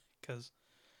bad because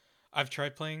I've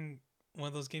tried playing one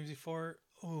of those games before.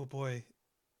 Oh boy,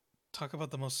 talk about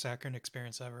the most saccharine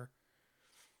experience ever.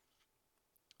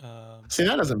 See,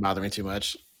 that doesn't bother me too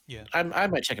much. Yeah, I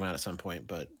might check them out at some point,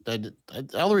 but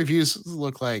all the reviews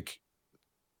look like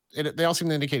they all seem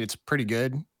to indicate it's pretty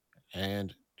good.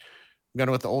 And I'm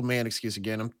going with the old man excuse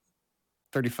again. I'm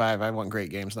 35. I want great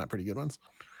games, not pretty good ones.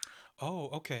 Oh,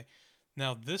 okay.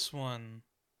 Now this one,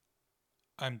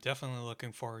 I'm definitely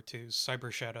looking forward to,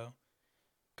 Cyber Shadow,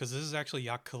 because this is actually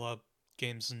Yacht Club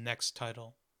Games' next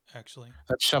title. Actually,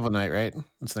 that's Shovel Knight, right?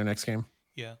 That's their next game.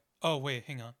 Yeah. Oh wait,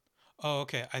 hang on. Oh,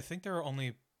 okay. I think they're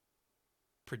only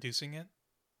producing it,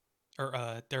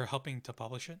 or they're helping to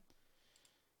publish it,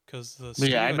 because the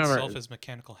studio itself is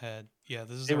Mechanical Head. Yeah,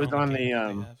 this is it was on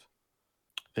the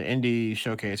indie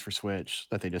showcase for Switch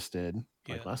that they just did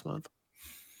last month.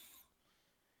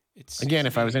 Again,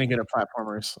 if I was any good at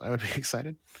platformers, I would be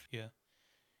excited. Yeah,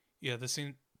 yeah. This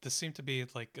seemed to be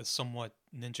like a somewhat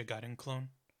Ninja Gaiden clone,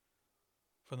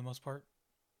 for the most part.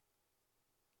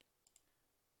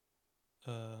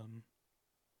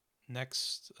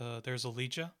 Next, there's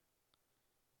Allegia.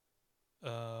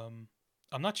 I'm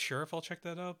not sure if I'll check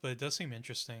that out, but it does seem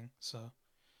interesting. So,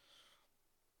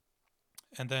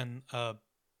 and then a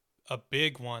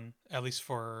big one, at least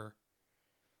for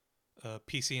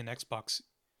PC and Xbox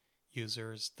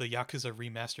users, the Yakuza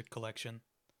Remastered Collection.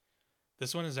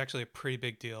 This one is actually a pretty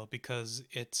big deal because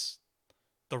it's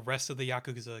the rest of the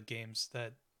Yakuza games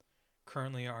that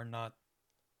currently are not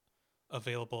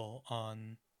available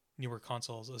on newer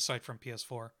consoles aside from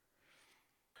PS4.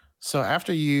 So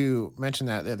after you mentioned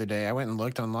that the other day, I went and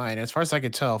looked online. As far as I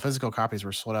could tell, physical copies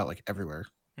were sold out like everywhere.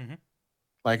 Mm-hmm.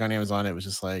 Like on Amazon, it was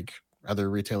just like other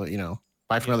retailer,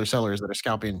 buy from other sellers that are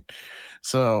scalping.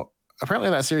 So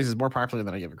apparently that series is more popular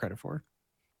than I give it credit for.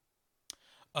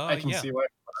 I can see why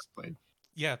it's played.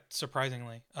 Yeah,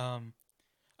 surprisingly. I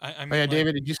mean,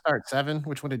 David, did you start 7?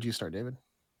 Which one did you start, David?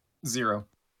 0.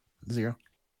 0.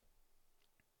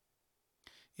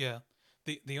 Yeah.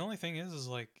 The only thing is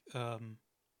like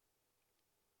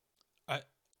I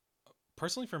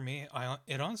personally for me,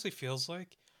 it honestly feels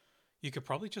like you could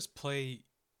probably just play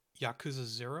Yakuza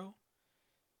 0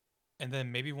 and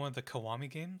then maybe one of the Kiwami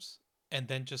games and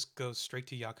then just go straight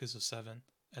to Yakuza 7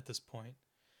 at this point.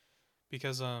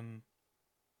 Because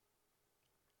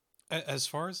as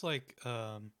far as like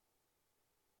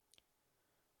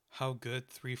how good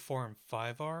 3, 4 and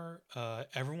 5 are,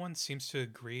 everyone seems to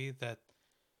agree that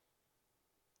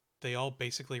they all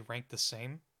basically rank the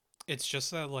same. It's just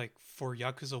that like for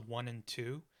Yakuza 1 and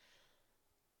 2,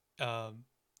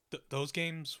 those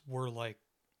games were like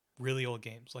really old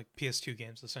games, like PS2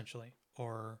 games essentially,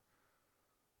 uh,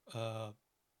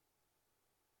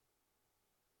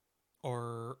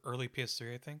 or early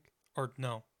PS3, I think, or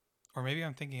no, or maybe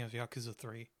I'm thinking of Yakuza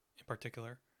 3 in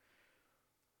particular.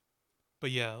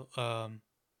 But yeah,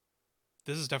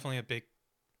 this is definitely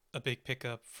a big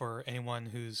pickup for anyone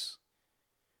who's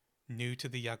new to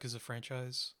the Yakuza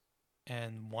franchise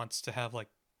and wants to have like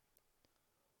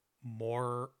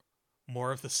more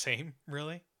more of the same,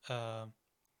 really. All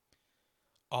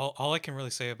I can really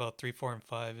say about 3, 4, and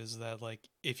 5 is that like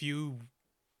if you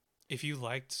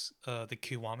liked the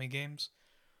Kiwami games,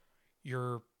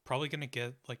 you're probably gonna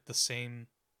get like the same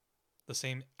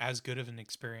as good of an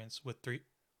experience with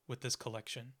this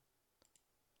collection.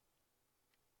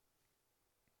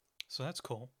 So that's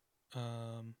cool.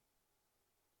 Um,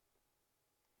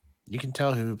 You can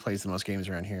tell who plays the most games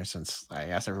around here since I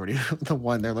asked everybody the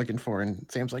one they're looking for, and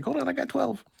Sam's like, "Hold on, I got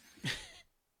 12."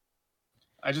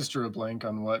 I just drew a blank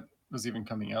on what was even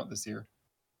coming out this year.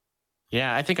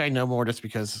 Yeah, I think I know more just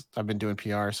because I've been doing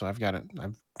PR, so I've got it.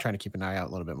 I'm trying to keep an eye out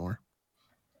a little bit more.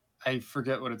 I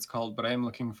forget what it's called, but I am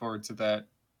looking forward to that.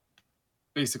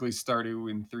 Basically, Stardew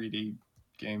in 3D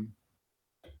game.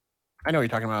 I know what you're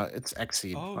talking about. It's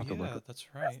Xseed. oh I'll have to look yeah, up. that's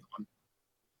right.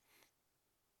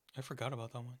 I forgot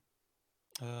about that one.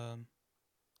 Um,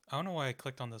 I don't know why I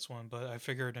clicked on this one, but I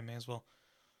figured I may as well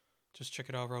just check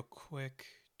it out real quick,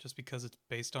 just because it's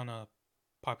based on a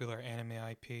popular anime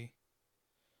IP.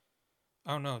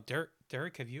 I don't know,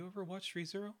 Derek, have you ever watched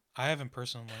ReZero? I haven't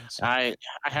personally. So I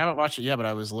haven't watched it yet, but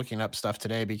I was looking up stuff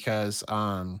today because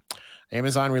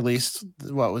Amazon released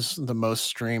what was the most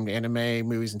streamed anime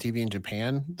movies and TV in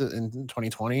Japan in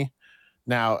 2020.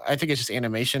 Now, I think it's just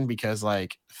animation because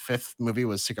like fifth movie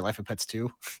was Secret Life of Pets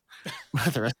 2.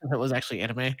 But the rest of it was actually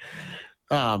anime.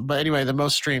 But anyway, the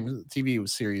most streamed TV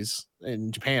series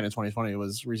in Japan in 2020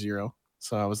 was ReZero.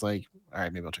 So I was like, all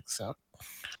right, maybe I'll check this out.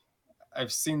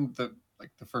 I've seen the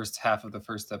first half of the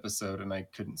first episode, and I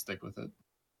couldn't stick with it.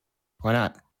 Why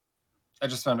not? I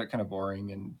just found it kind of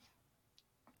boring and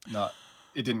not.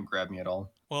 It didn't grab me at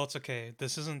all. well, it's okay.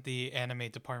 This isn't the anime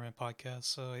department podcast,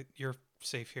 so you're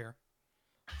safe here.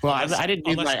 Well, Unless I didn't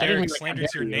mean unless like I didn't Derek mean like how slanders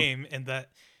dare your you. name in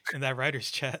that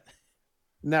writer's chat.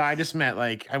 No, I just meant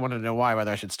like I wanted to know why,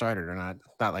 whether I should start it or not.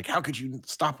 Not like how could you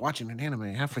stop watching an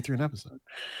anime halfway through an episode?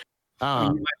 I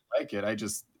mean, you might like it.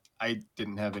 I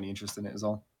didn't have any interest in it. Is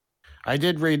all. I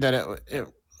did read that it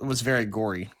was very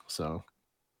gory. So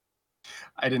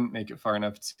I didn't make it far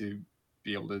enough to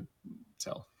be able to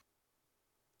tell.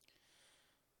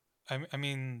 I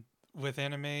mean, with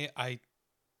anime, I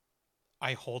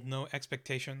hold no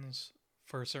expectations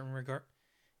for a certain regard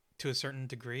to a certain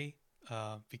degree,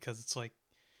 because it's like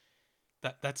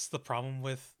that's the problem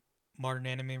with modern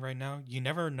anime right now. You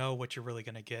never know what you're really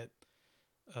gonna get,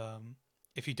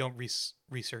 if you don't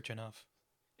research enough,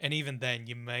 and even then,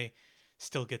 you may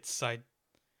still get side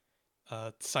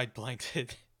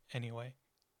blinded anyway.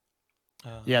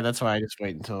 yeah, that's why I just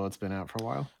wait until it's been out for a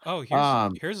while. Oh,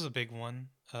 here's a big one.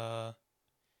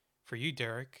 For you,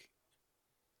 Derek.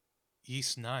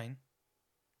 Ys 9.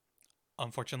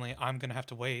 Unfortunately, I'm gonna have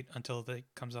to wait until it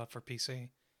comes out for PC.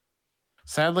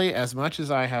 Sadly, as much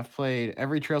as I have played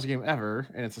every Trails game ever,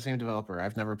 and it's the same developer,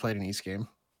 I've never played an Ys game.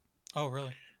 Oh,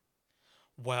 really?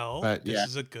 Well, But this yeah,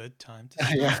 is a good time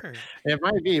to yeah, start. it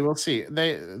might be. We'll see.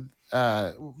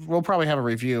 We'll probably have a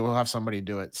review. We'll have somebody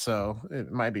do it, so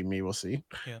it might be me. We'll see.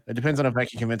 Yeah. It depends on if I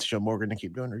can convince Joe Morgan to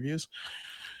keep doing reviews.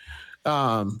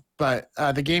 But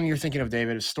the game you're thinking of,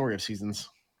 David, is Story of Seasons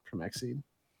from Xseed.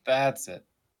 That's it.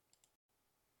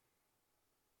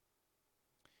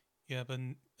 Yeah, but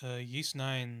Ys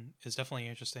 9 is definitely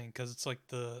interesting because it's like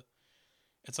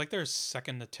their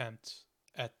second attempt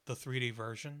at the 3D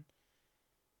version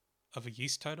of a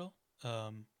Ys title.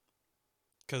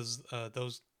 Because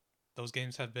those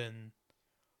games have been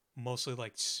mostly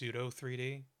like pseudo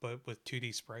 3D, but with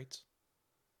 2D sprites.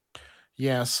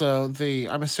 Yeah, so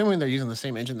I'm assuming they're using the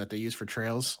same engine that they use for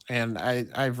Trails, and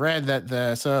I've read that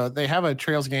they have a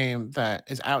Trails game that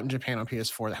is out in Japan on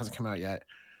PS4 that hasn't come out yet,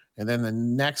 and then the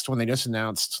next one they just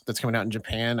announced that's coming out in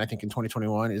Japan, I think in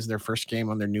 2021, is their first game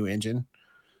on their new engine,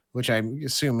 which I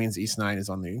assume means East 9 is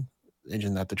on the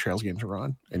engine that the Trails games are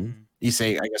on, and East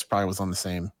 8 I guess probably was on the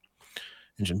same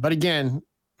engine. But again,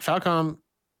 Falcom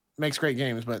makes great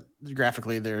games, but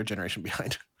graphically they're a generation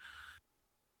behind.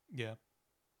 Yeah.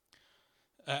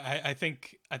 I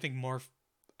think I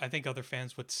think other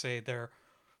fans would say they're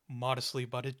modestly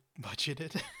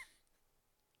budgeted.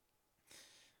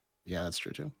 Yeah, that's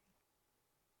true too.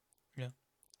 Yeah,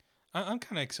 I'm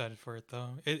kind of excited for it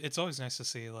though. It's always nice to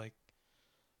see like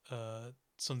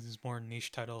some of these more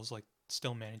niche titles like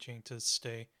still managing to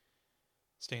stay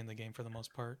in the game for the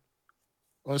most part.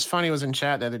 What was funny was in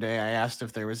chat the other day. I asked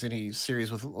if there was any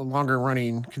series with longer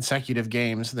running consecutive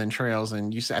games than Trails,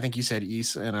 and you said I think you said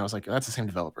East, and I was like, that's the same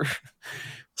developer.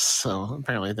 So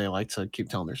apparently they like to keep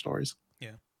telling their stories.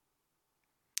 Yeah.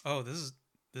 Oh, this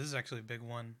is actually a big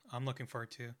one. I'm looking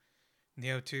forward to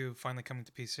Neo 2 finally coming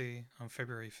to PC on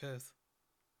February 5th.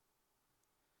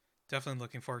 Definitely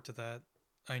looking forward to that.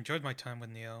 I enjoyed my time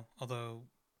with Neo, although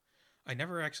I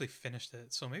never actually finished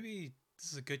it. So maybe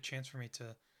this is a good chance for me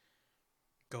to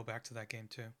go back to that game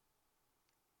too.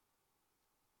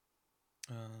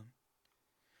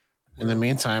 In the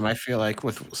meantime, I feel like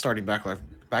with starting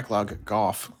backlog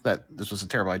golf, that this was a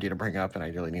terrible idea to bring up, and I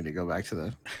really need to go back to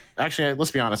the. Actually,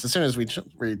 let's be honest. As soon as we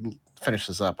finish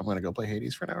this up, I'm going to go play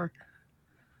Hades for an hour.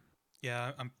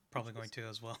 Yeah, I'm probably going to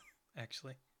as well.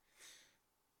 Actually.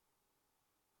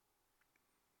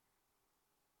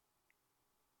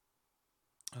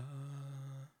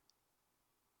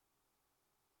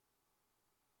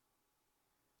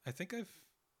 I think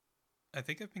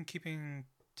I've been keeping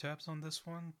tabs on this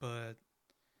one, but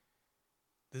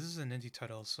this is an indie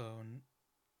title, so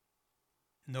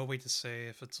no way to say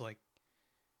if it's like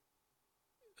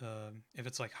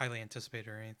highly anticipated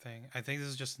or anything. I think this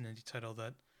is just an indie title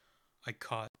that I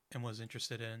caught and was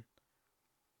interested in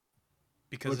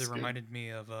because Looks it reminded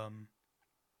me of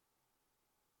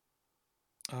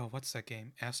oh, what's that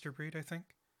game? Asterbreed, I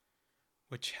think,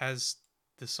 which has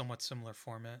this somewhat similar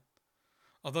format.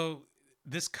 Although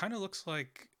this kind of looks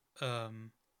like oh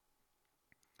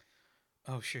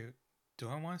shoot, do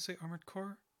I want to say Armored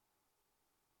Core?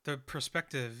 The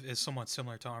perspective is somewhat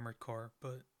similar to Armored Core,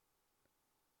 but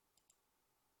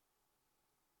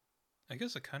I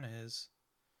guess it kind of is.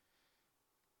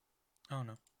 I don't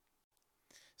know.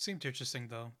 Seemed interesting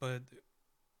though, but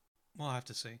we'll have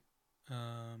to see.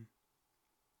 Um,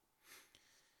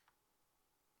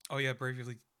 oh yeah,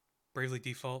 Bravely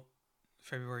Default,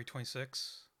 February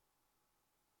 26th.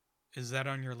 Is that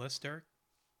on your list, Derek?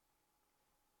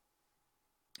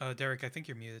 Derek, I think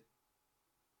you're muted.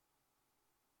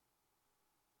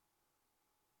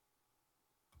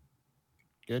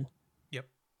 Good. Yep.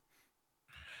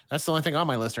 That's the only thing on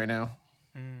my list right now.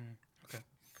 Okay.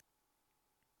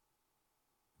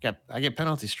 Yep, I get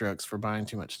penalty strokes for buying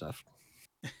too much stuff.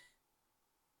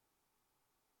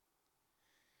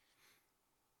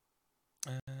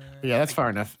 Yeah, that's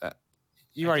far enough.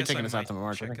 You've already taken us out to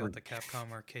March. Check out the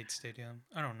Capcom Arcade Stadium.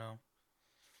 I don't know.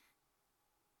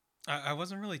 I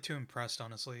wasn't really too impressed,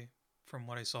 honestly, from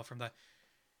what I saw from that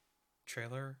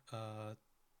trailer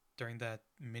during that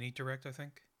mini direct, I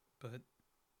think. But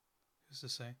who's to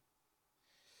say?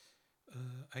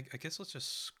 I guess let's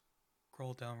just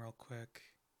scroll down real quick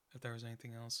if there was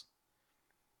anything else.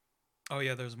 Oh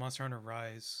yeah, there's Monster Hunter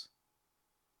Rise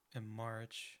in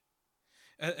March.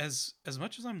 As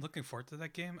much as I'm looking forward to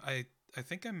that game, I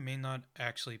think I may not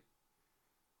actually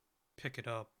pick it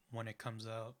up when it comes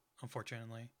out,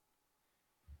 unfortunately.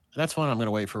 That's one I'm going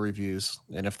to wait for reviews,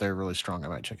 and if they're really strong, I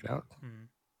might check it out.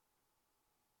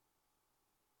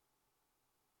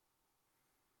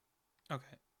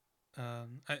 Okay.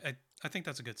 I think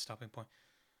that's a good stopping point,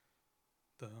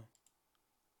 though.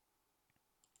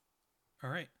 All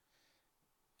right.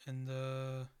 And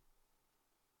I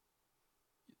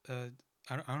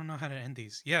don't know how to end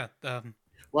these. Yeah.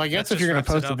 Well, I guess if you're going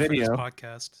to post a video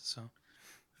podcast, so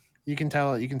you can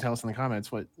tell us in the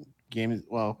comments what game is.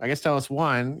 Well, I guess tell us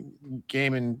one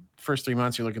game in first 3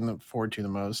 months you're looking forward to the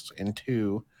most, and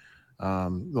two,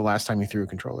 the last time you threw a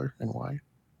controller and why.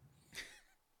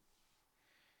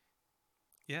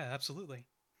 Yeah, absolutely.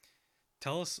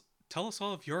 Tell us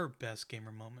all of your best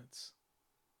gamer moments,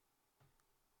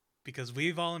 because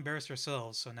we've all embarrassed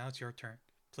ourselves. So now it's your turn,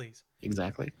 please.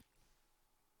 Exactly.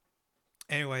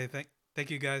 Anyway, thank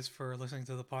you guys for listening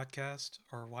to the podcast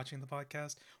or watching the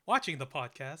podcast,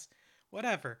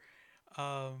 whatever.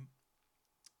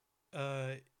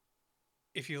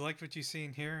 if you liked what you've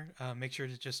seen here, make sure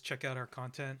to just check out our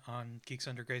content on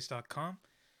geeksundergrace.com.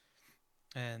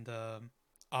 And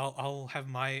I'll have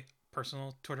my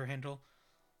personal Twitter handle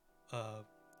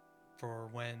for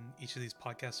when each of these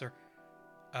podcasts are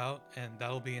out, and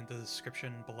that'll be in the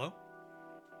description below.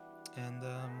 And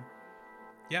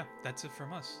yeah, that's it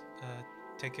from us.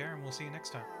 Take care, and we'll see you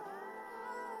next time.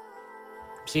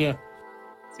 See ya.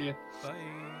 See ya.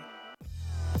 Bye.